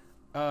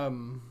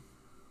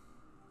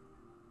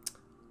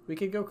 We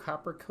could go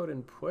Copper Coat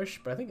and push,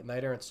 but I think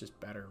Knight Errant's just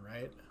better,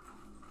 right?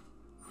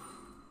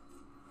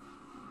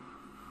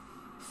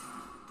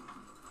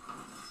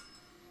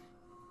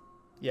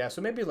 Yeah,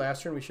 so maybe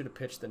last turn we should have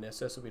pitched the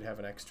Nissa so we'd have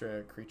an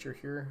extra creature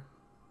here.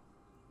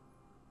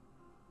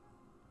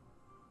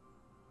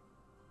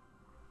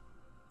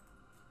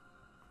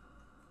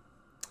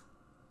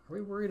 Are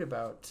we worried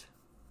about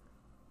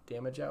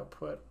damage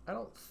output? I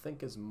don't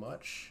think as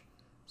much.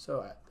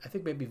 So I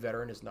think maybe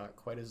Veteran is not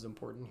quite as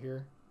important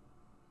here.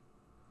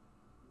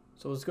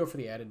 So let's go for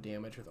the added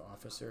damage with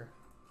Officer.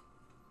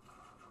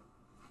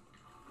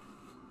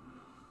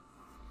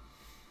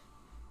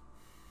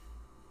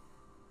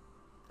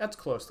 That's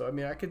close though. I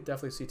mean, I could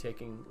definitely see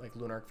taking like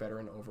Lunarch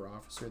Veteran over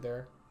Officer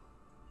there.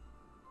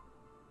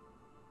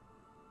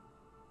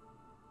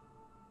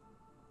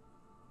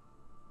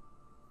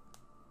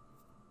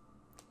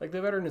 Like, the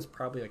Veteran is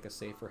probably like a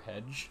safer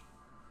hedge.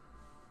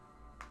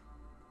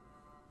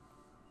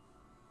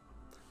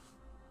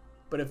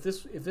 But if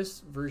this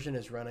version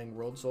is running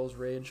Worldsoul's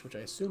Rage, which I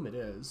assume it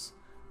is,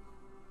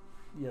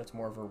 you know, it's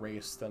more of a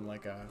race than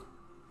like a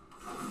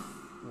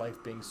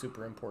life being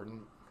super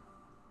important.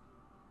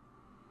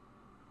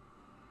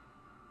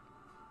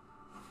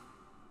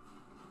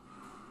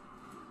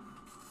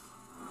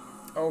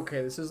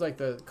 Okay, this is like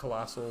the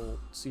Colossal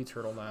Sea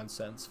Turtle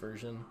nonsense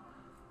version.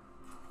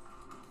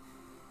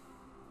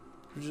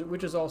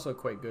 Which is also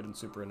quite good and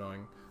super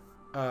annoying.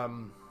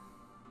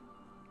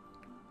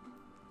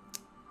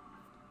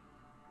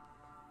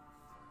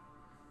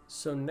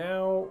 So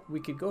now we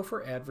could go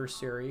for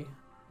Adversary.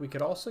 We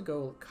could also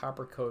go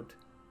Copper Coat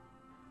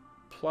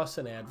plus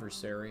an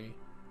Adversary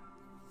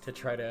to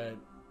try to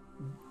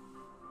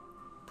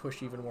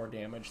push even more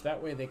damage.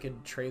 That way they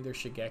could trade their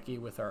Shigeki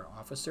with our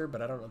Officer,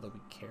 but I don't know that we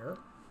care.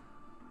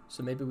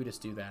 So maybe we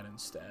just do that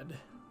instead.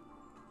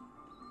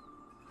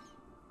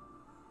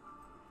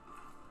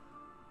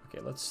 Okay,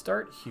 let's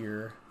start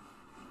here.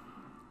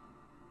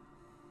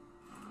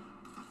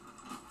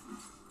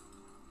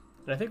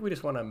 And I think we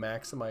just want to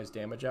maximize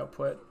damage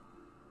output.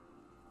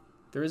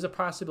 There is a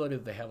possibility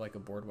that they have like a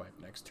board wipe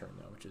next turn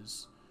though, which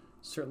is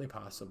certainly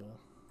possible.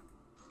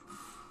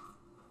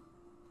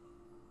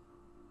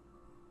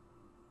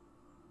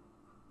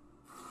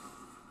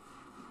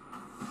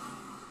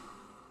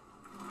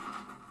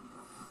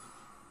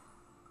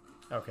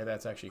 Okay,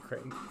 that's actually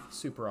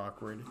super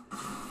awkward.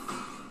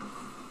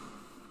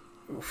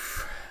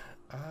 Oof.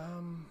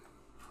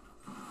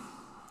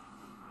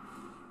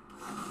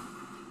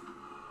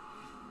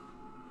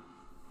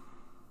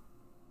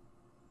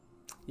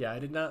 Yeah, I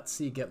did not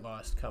see Get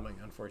Lost coming,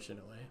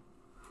 unfortunately.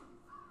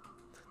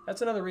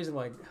 That's another reason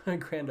why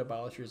Grand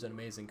Abolisher is an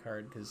amazing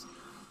card, because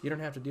you don't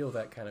have to deal with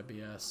that kind of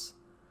BS.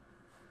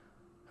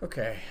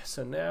 Okay,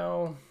 so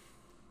now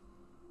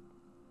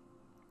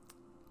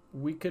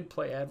we could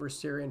play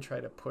Adversary and try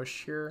to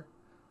push here.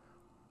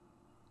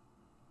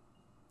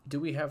 Do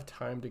we have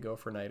time to go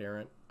for Knight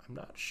Errant? I'm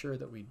not sure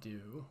that we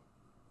do.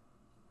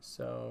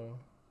 So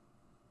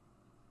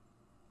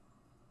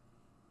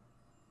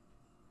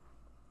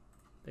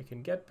they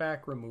can get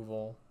back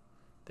removal.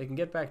 They can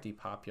get back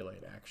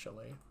depopulate,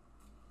 actually.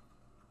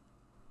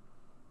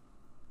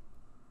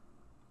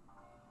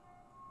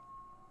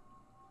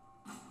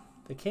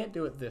 They can't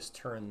do it this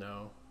turn,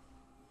 though.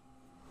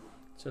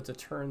 So it's a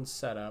turn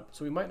setup.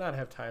 So we might not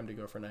have time to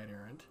go for Knight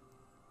Errant.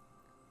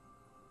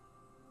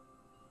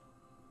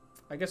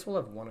 I guess we'll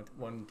have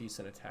one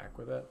decent attack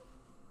with it.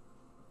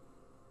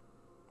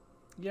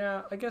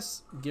 Yeah, I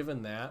guess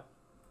given that,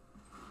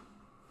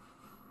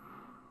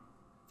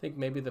 I think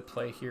maybe the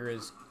play here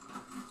is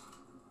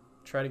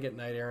try to get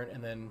Knight Errant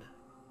and then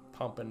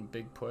pump and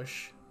big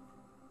push.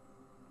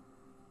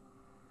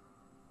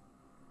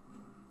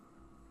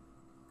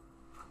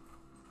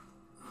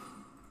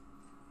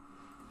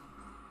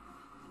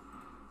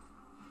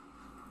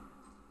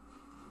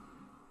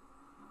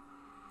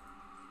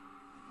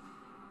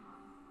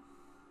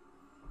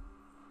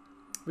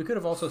 We could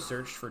have also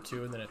searched for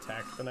 2 and then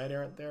attacked the Knight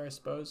Errant there, I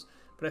suppose.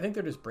 But I think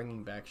they're just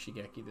bringing back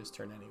Shigeki this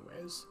turn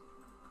anyways.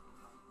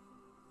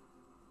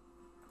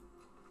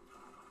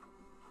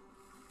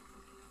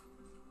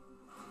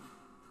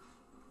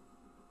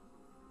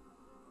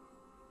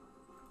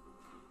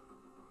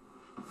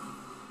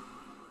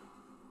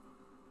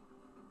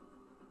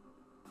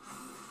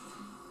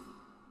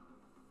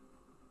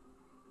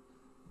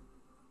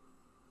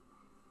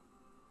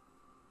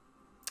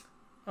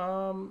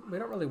 We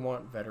don't really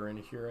want veteran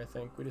here, I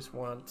think. We just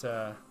want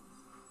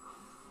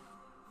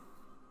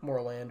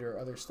more land or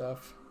other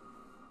stuff.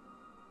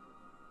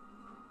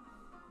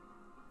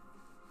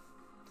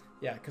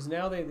 Yeah, because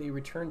now they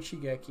return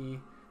Shigeki,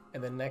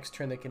 and then next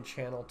turn they can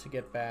channel to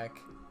get back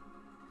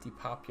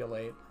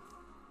depopulate.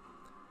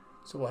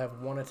 So we'll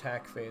have one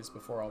attack phase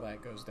before all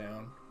that goes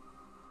down.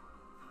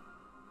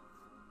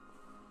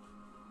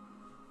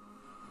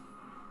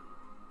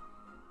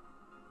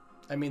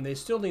 I mean, they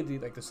still need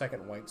the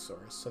second white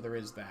source, so there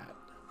is that.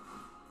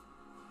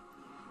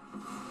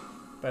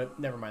 But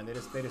never mind, they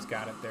just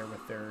got it there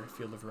with their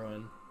Field of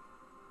Ruin.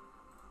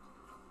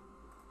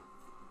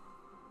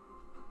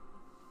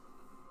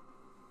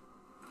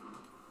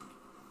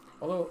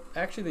 Although,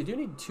 actually, they do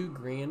need 2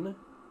 green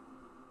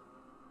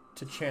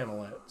to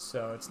channel it,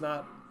 so it's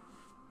not...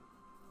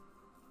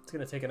 It's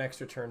going to take an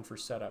extra turn for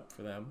setup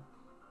for them.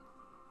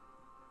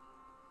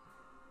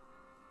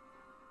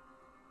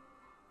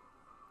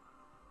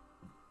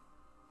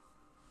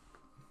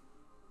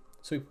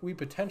 So we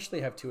potentially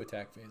have 2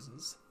 attack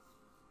phases.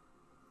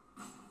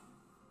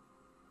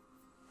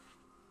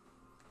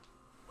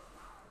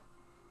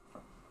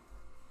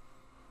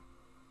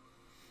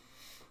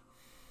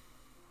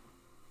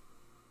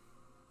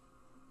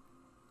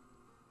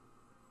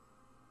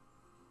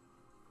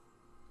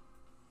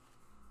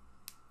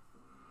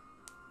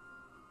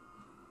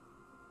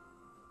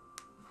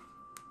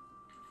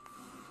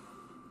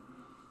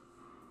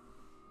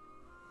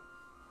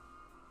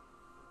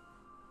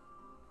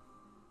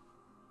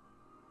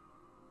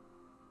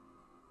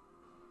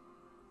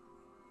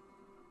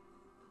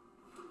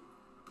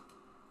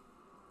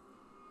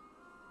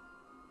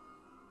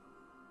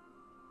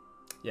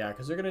 Yeah,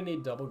 because they're going to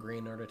need double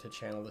green in order to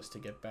channel this to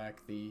get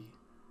back the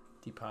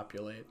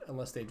depopulate,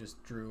 unless they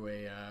just drew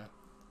a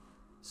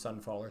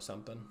Sunfall or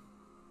something.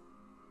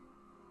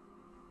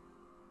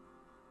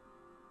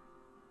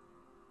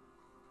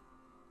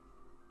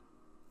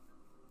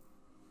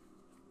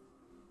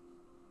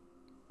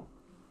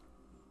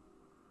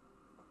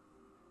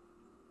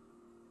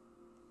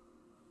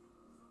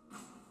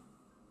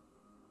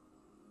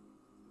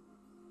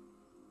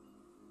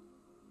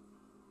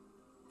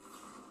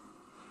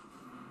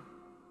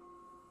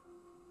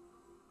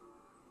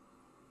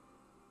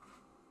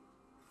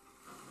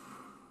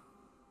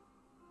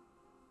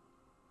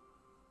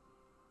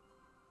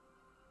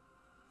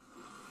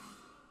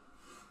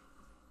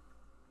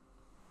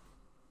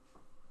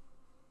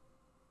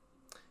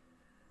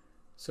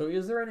 So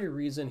is there any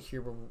reason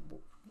here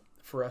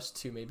for us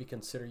to maybe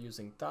consider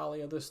using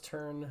Thalia this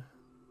turn?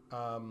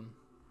 Because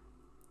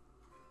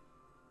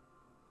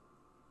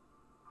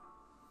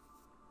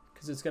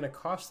it's going to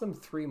cost them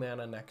 3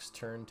 mana next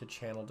turn to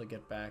channel to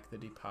get back the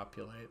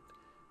depopulate.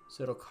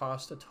 So it'll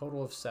cost a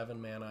total of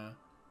 7 mana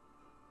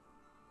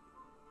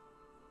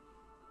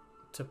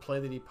to play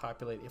the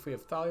depopulate. If we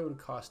have Thalia, it would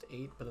cost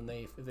 8, but then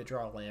if they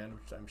draw a land,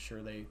 which I'm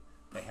sure they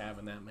have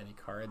in that many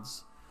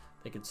cards,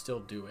 they could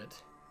still do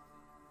it.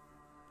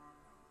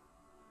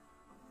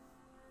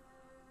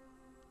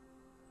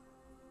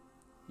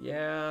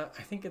 Yeah,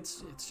 I think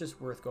it's just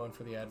worth going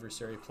for the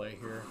adversary play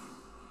here.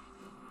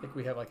 I think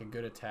we have like a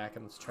good attack,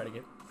 and let's try to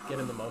get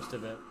in the most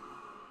of it.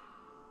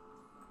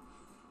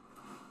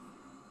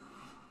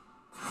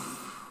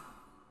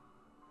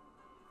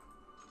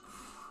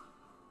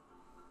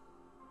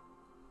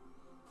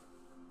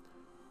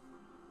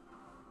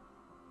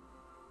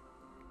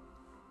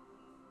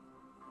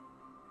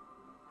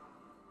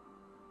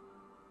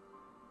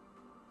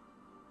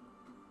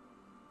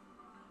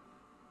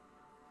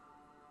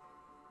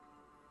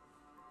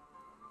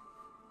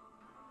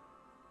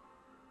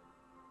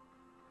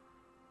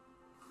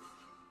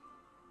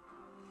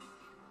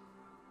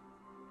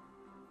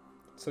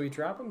 So we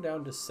drop them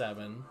down to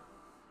 7. And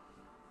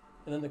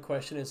then the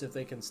question is if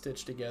they can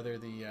stitch together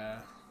the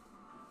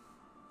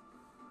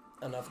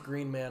enough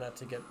green mana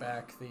to get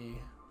back the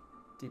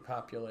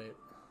depopulate.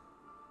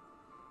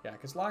 Yeah,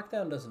 because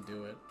lockdown doesn't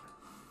do it.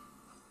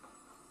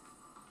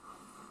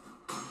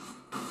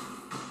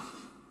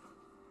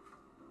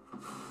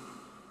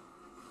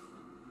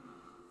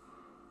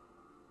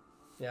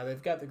 Yeah,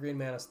 they've got the green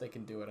mana so they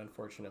can do it,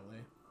 unfortunately.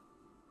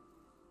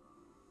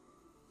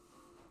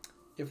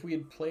 If we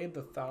had played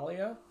the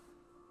Thalia,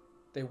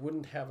 they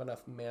wouldn't have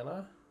enough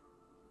mana.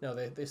 No,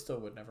 they still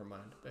would, never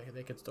mind.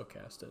 They could still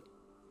cast it.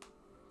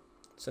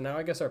 So now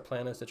I guess our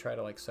plan is to try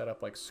to like set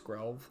up like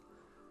Skrelv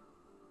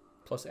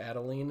plus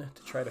Adeline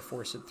to try to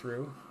force it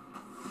through.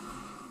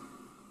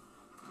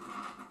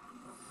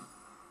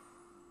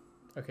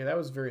 Okay, that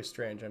was very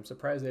strange. I'm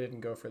surprised they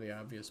didn't go for the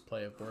obvious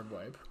play of board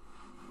wipe.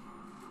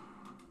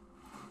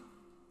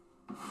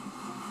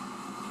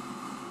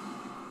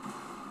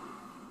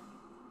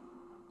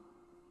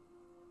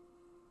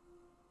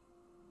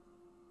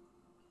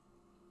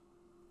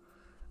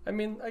 I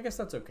mean, I guess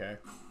that's okay.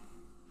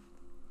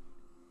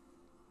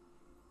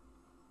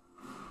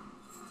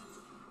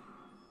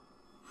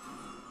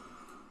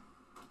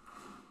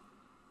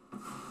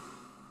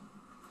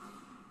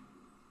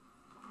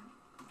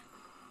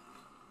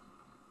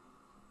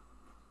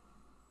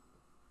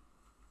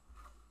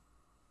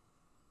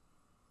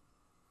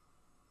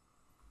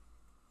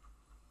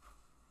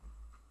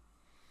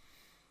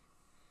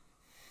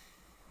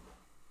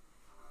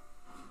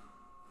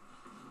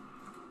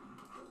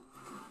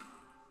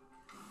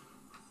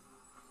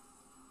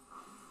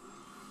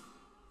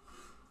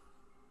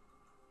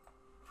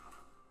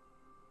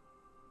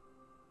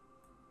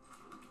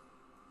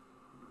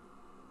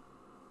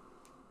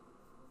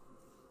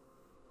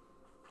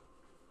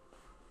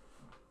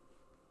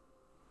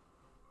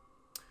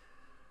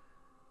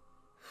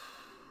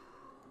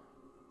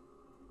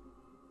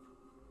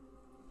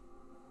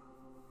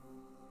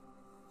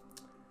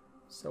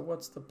 So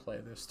what's the play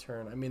this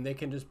turn? I mean, they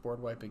can just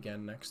board wipe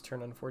again next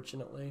turn,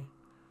 unfortunately.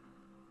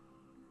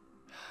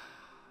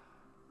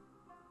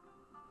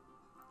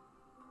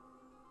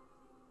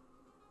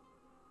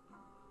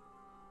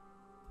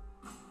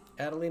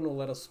 Adeline will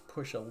let us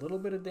push a little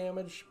bit of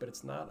damage, but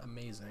it's not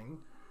amazing.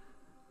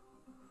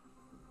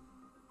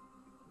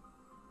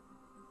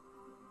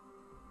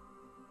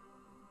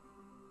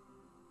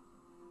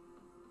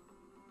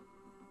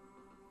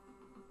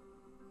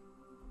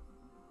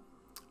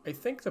 I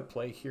think the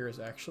play here is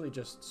actually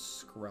just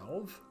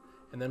Skrelv,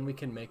 and then we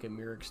can make a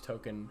Mirror's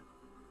Token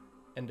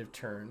end of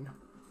turn.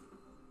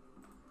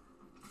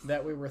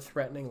 That way we're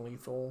threatening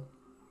lethal,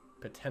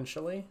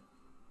 potentially.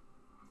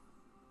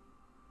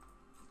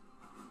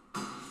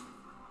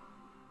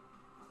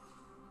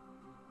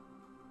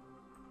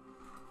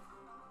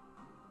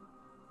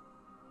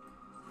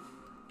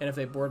 And if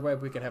they board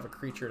wipe, we can have a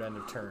creature at end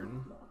of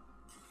turn.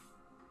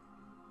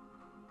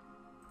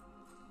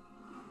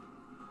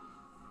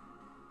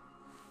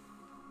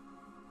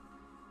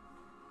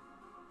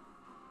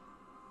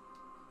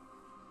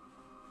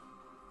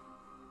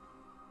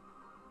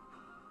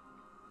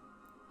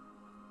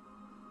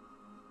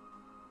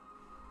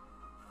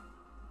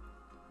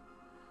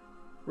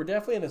 We're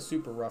definitely in a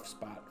super rough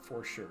spot,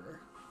 for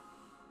sure.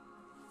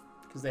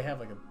 Because they have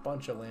like a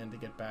bunch of land to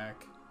get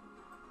back.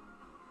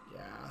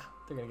 Yeah,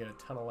 they're going to get a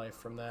ton of life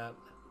from that.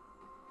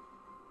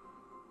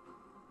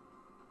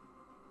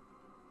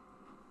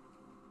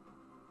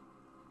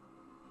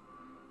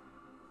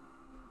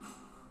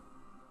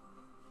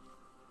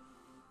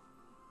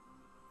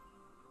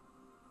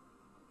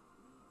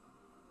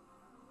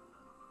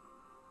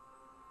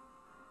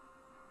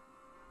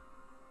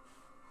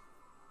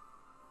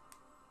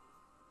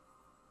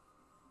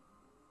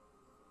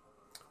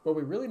 What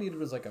we really needed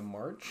was like a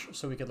march,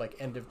 so we could like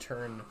end of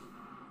turn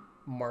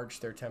march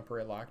their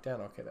temporary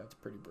lockdown. Okay, that's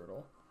pretty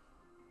brutal.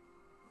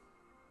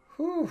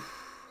 Whew.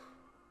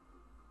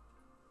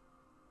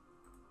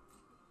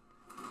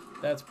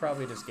 That's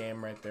probably just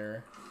game right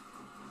there.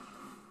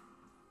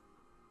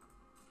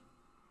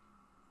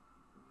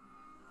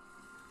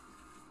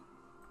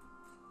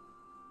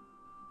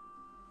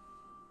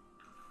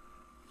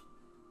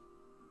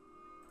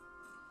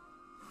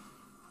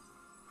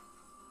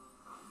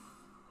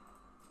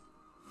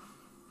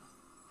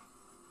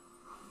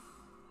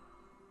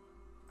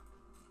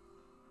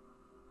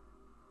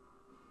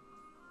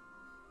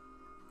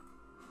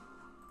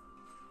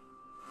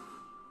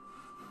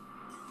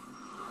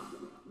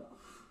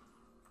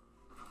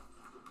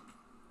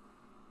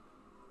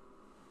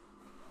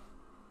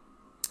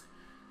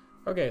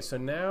 Okay, so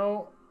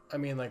now, I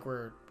mean, like,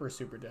 we're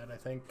super dead, I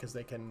think, because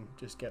they can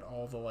just get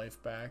all the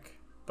life back.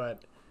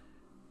 But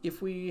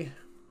if we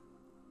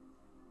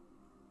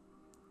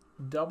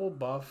double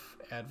buff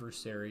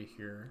adversary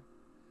here,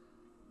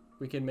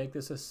 we can make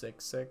this a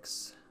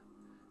 6/6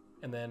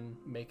 and then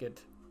make it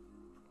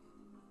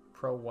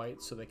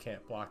pro-white so they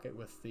can't block it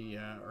with the,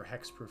 or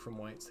hexproof from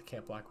whites, they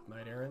can't block with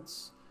Knight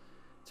Errants.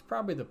 It's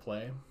probably the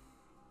play.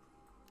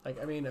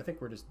 Like, I mean, I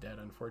think we're just dead,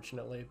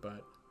 unfortunately,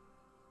 but...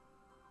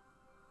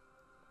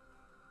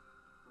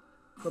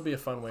 It'll be a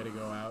fun way to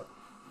go out.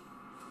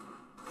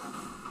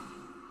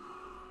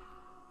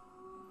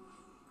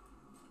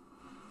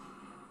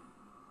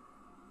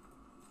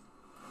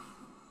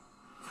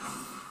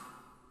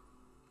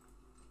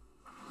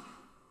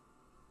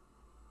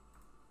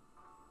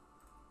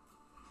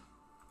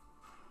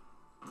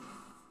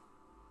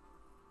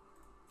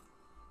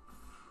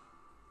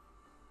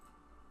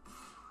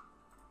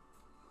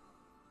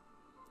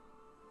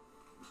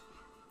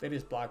 They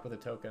just block with a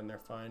token, they're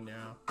fine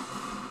now.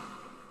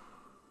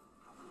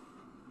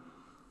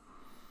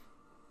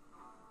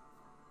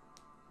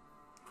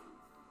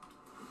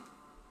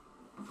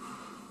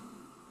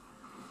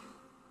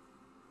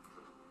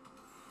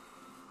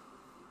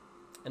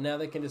 And now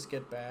they can just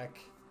get back.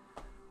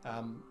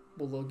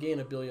 Well, they'll gain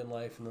 1 billion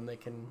life, and then they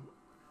can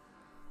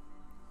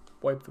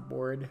wipe the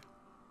board.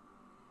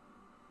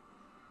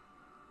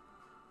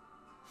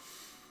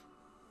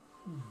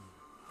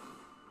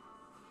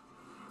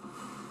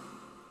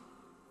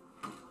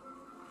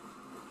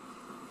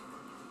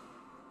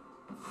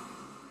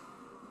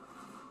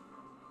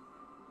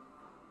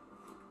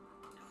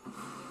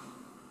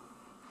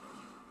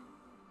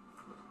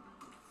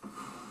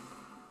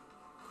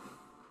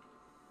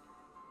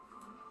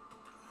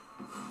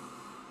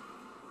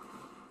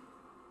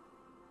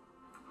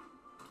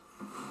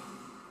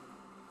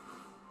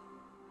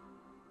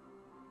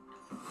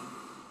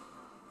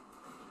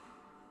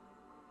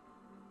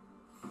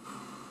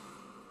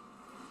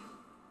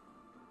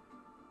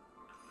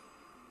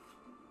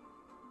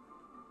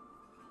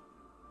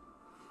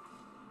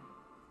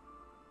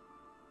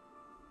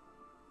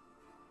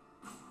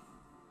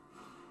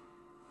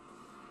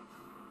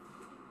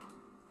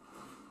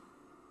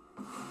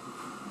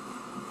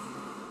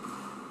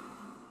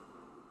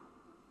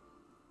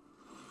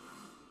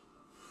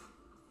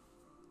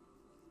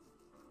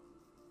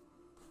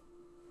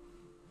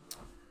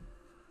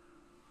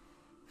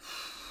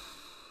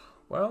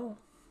 Well,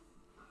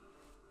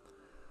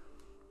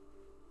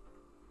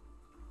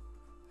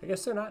 I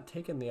guess they're not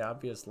taking the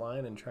obvious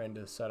line and trying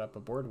to set up a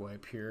board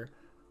wipe here.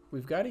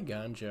 We've got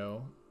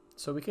Iganjo,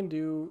 so we can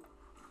do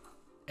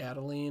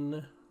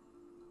Adeline.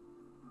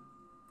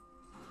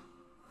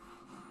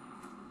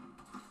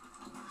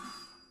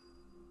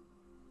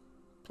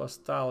 Plus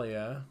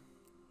Thalia.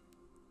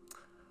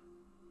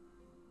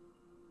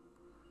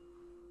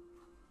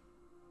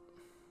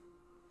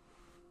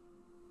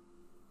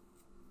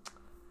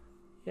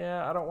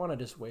 Yeah, I don't want to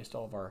just waste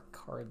all of our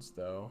cards,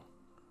 though.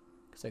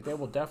 Because like, they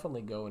will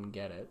definitely go and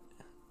get it.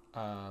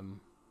 I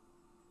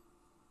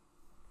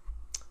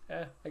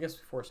guess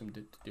we force him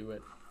to do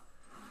it.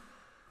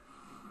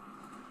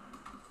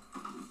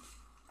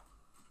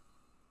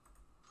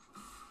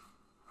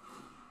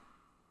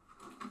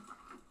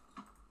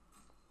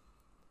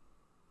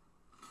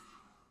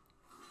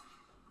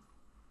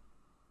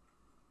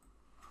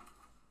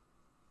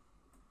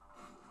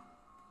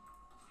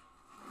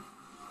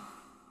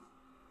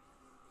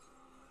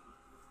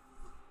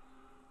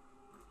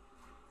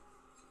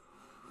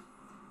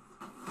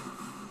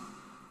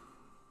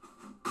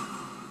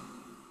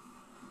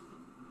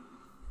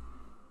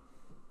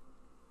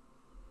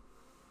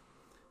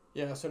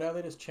 Yeah, so now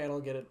they just channel,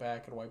 get it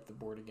back, and wipe the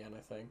board again, I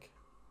think.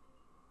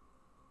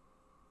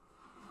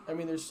 I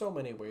mean, there's so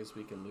many ways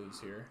we can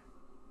lose here.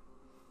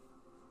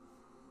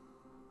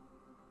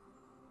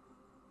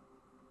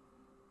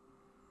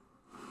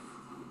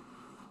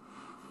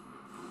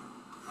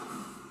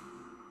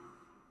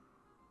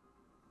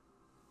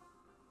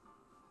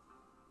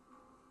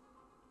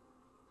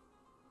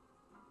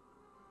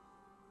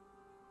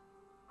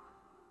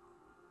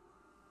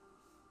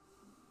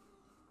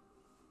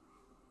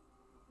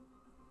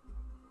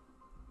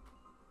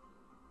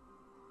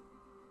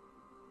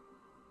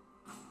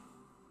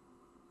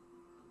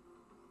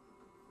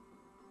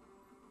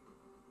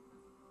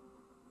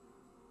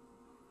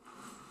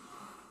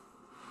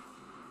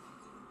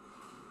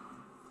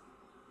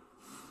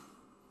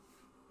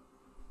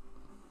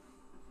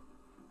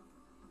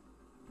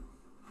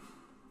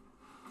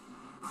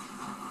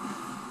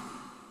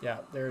 Yeah,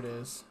 there it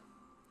is.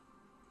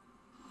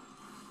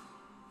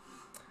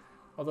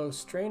 Although,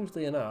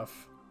 strangely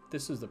enough,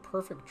 this is the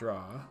perfect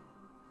draw.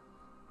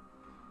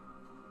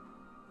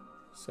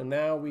 So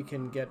now we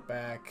can get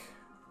back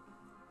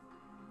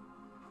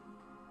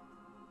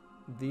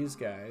these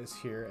guys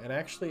here. And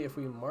actually, if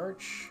we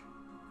march...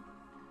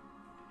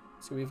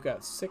 So we've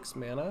got 6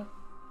 mana.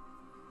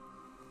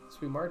 So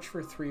we march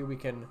for 3, we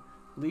can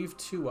leave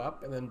 2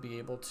 up and then be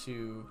able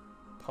to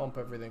pump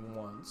everything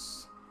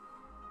once.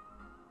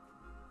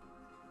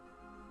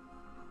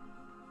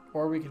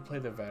 Or we could play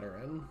the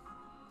veteran.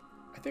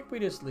 I think we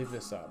just leave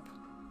this up.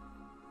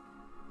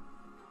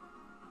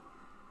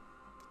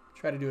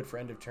 Try to do it for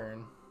end of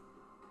turn.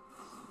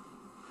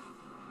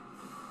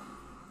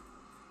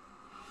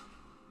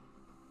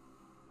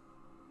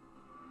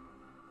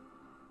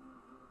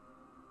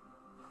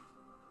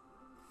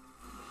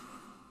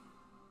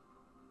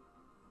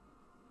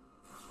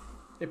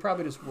 They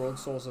probably just World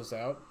Souls us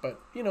out, but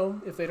you know,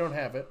 if they don't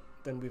have it,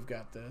 then we've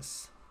got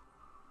this.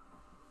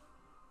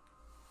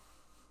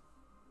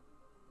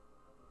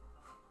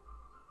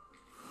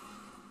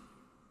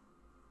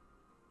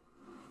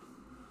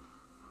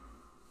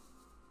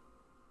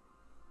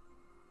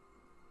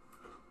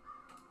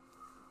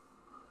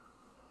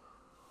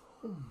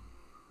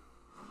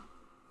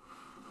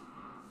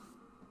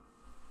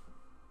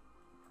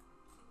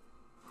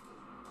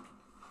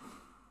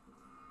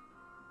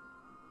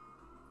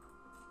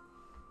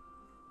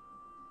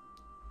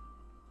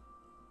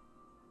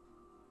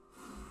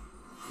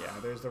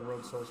 there's the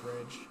Worldsoul's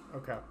Rage.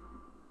 Okay.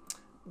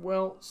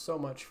 Well, so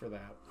much for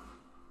that.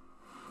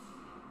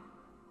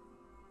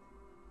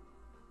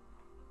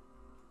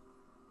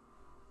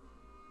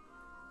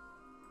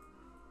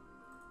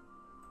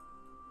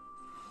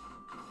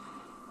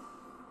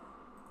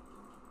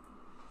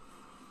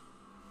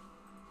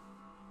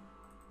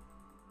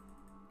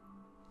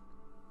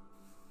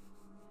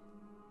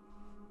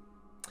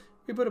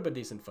 We put up a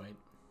decent fight.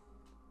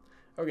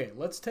 Okay,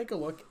 let's take a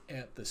look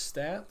at the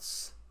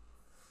stats.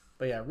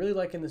 But yeah, really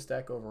liking this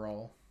deck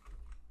overall.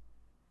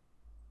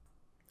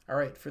 All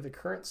right, for the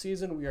current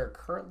season, we are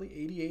currently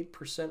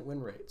 88%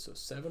 win rate. So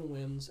 7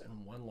 wins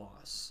and 1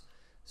 loss.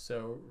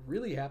 So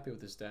really happy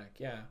with this deck,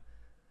 yeah.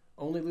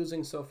 Only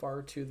losing so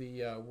far to the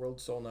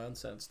Worldsoul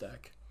Nonsense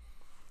deck.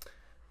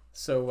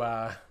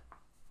 So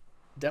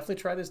definitely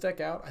try this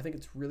deck out. I think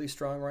it's really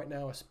strong right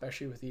now,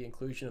 especially with the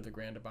inclusion of the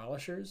Grand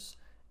Abolishers.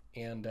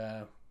 And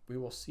we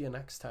will see you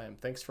next time.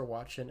 Thanks for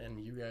watching, and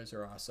you guys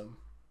are awesome.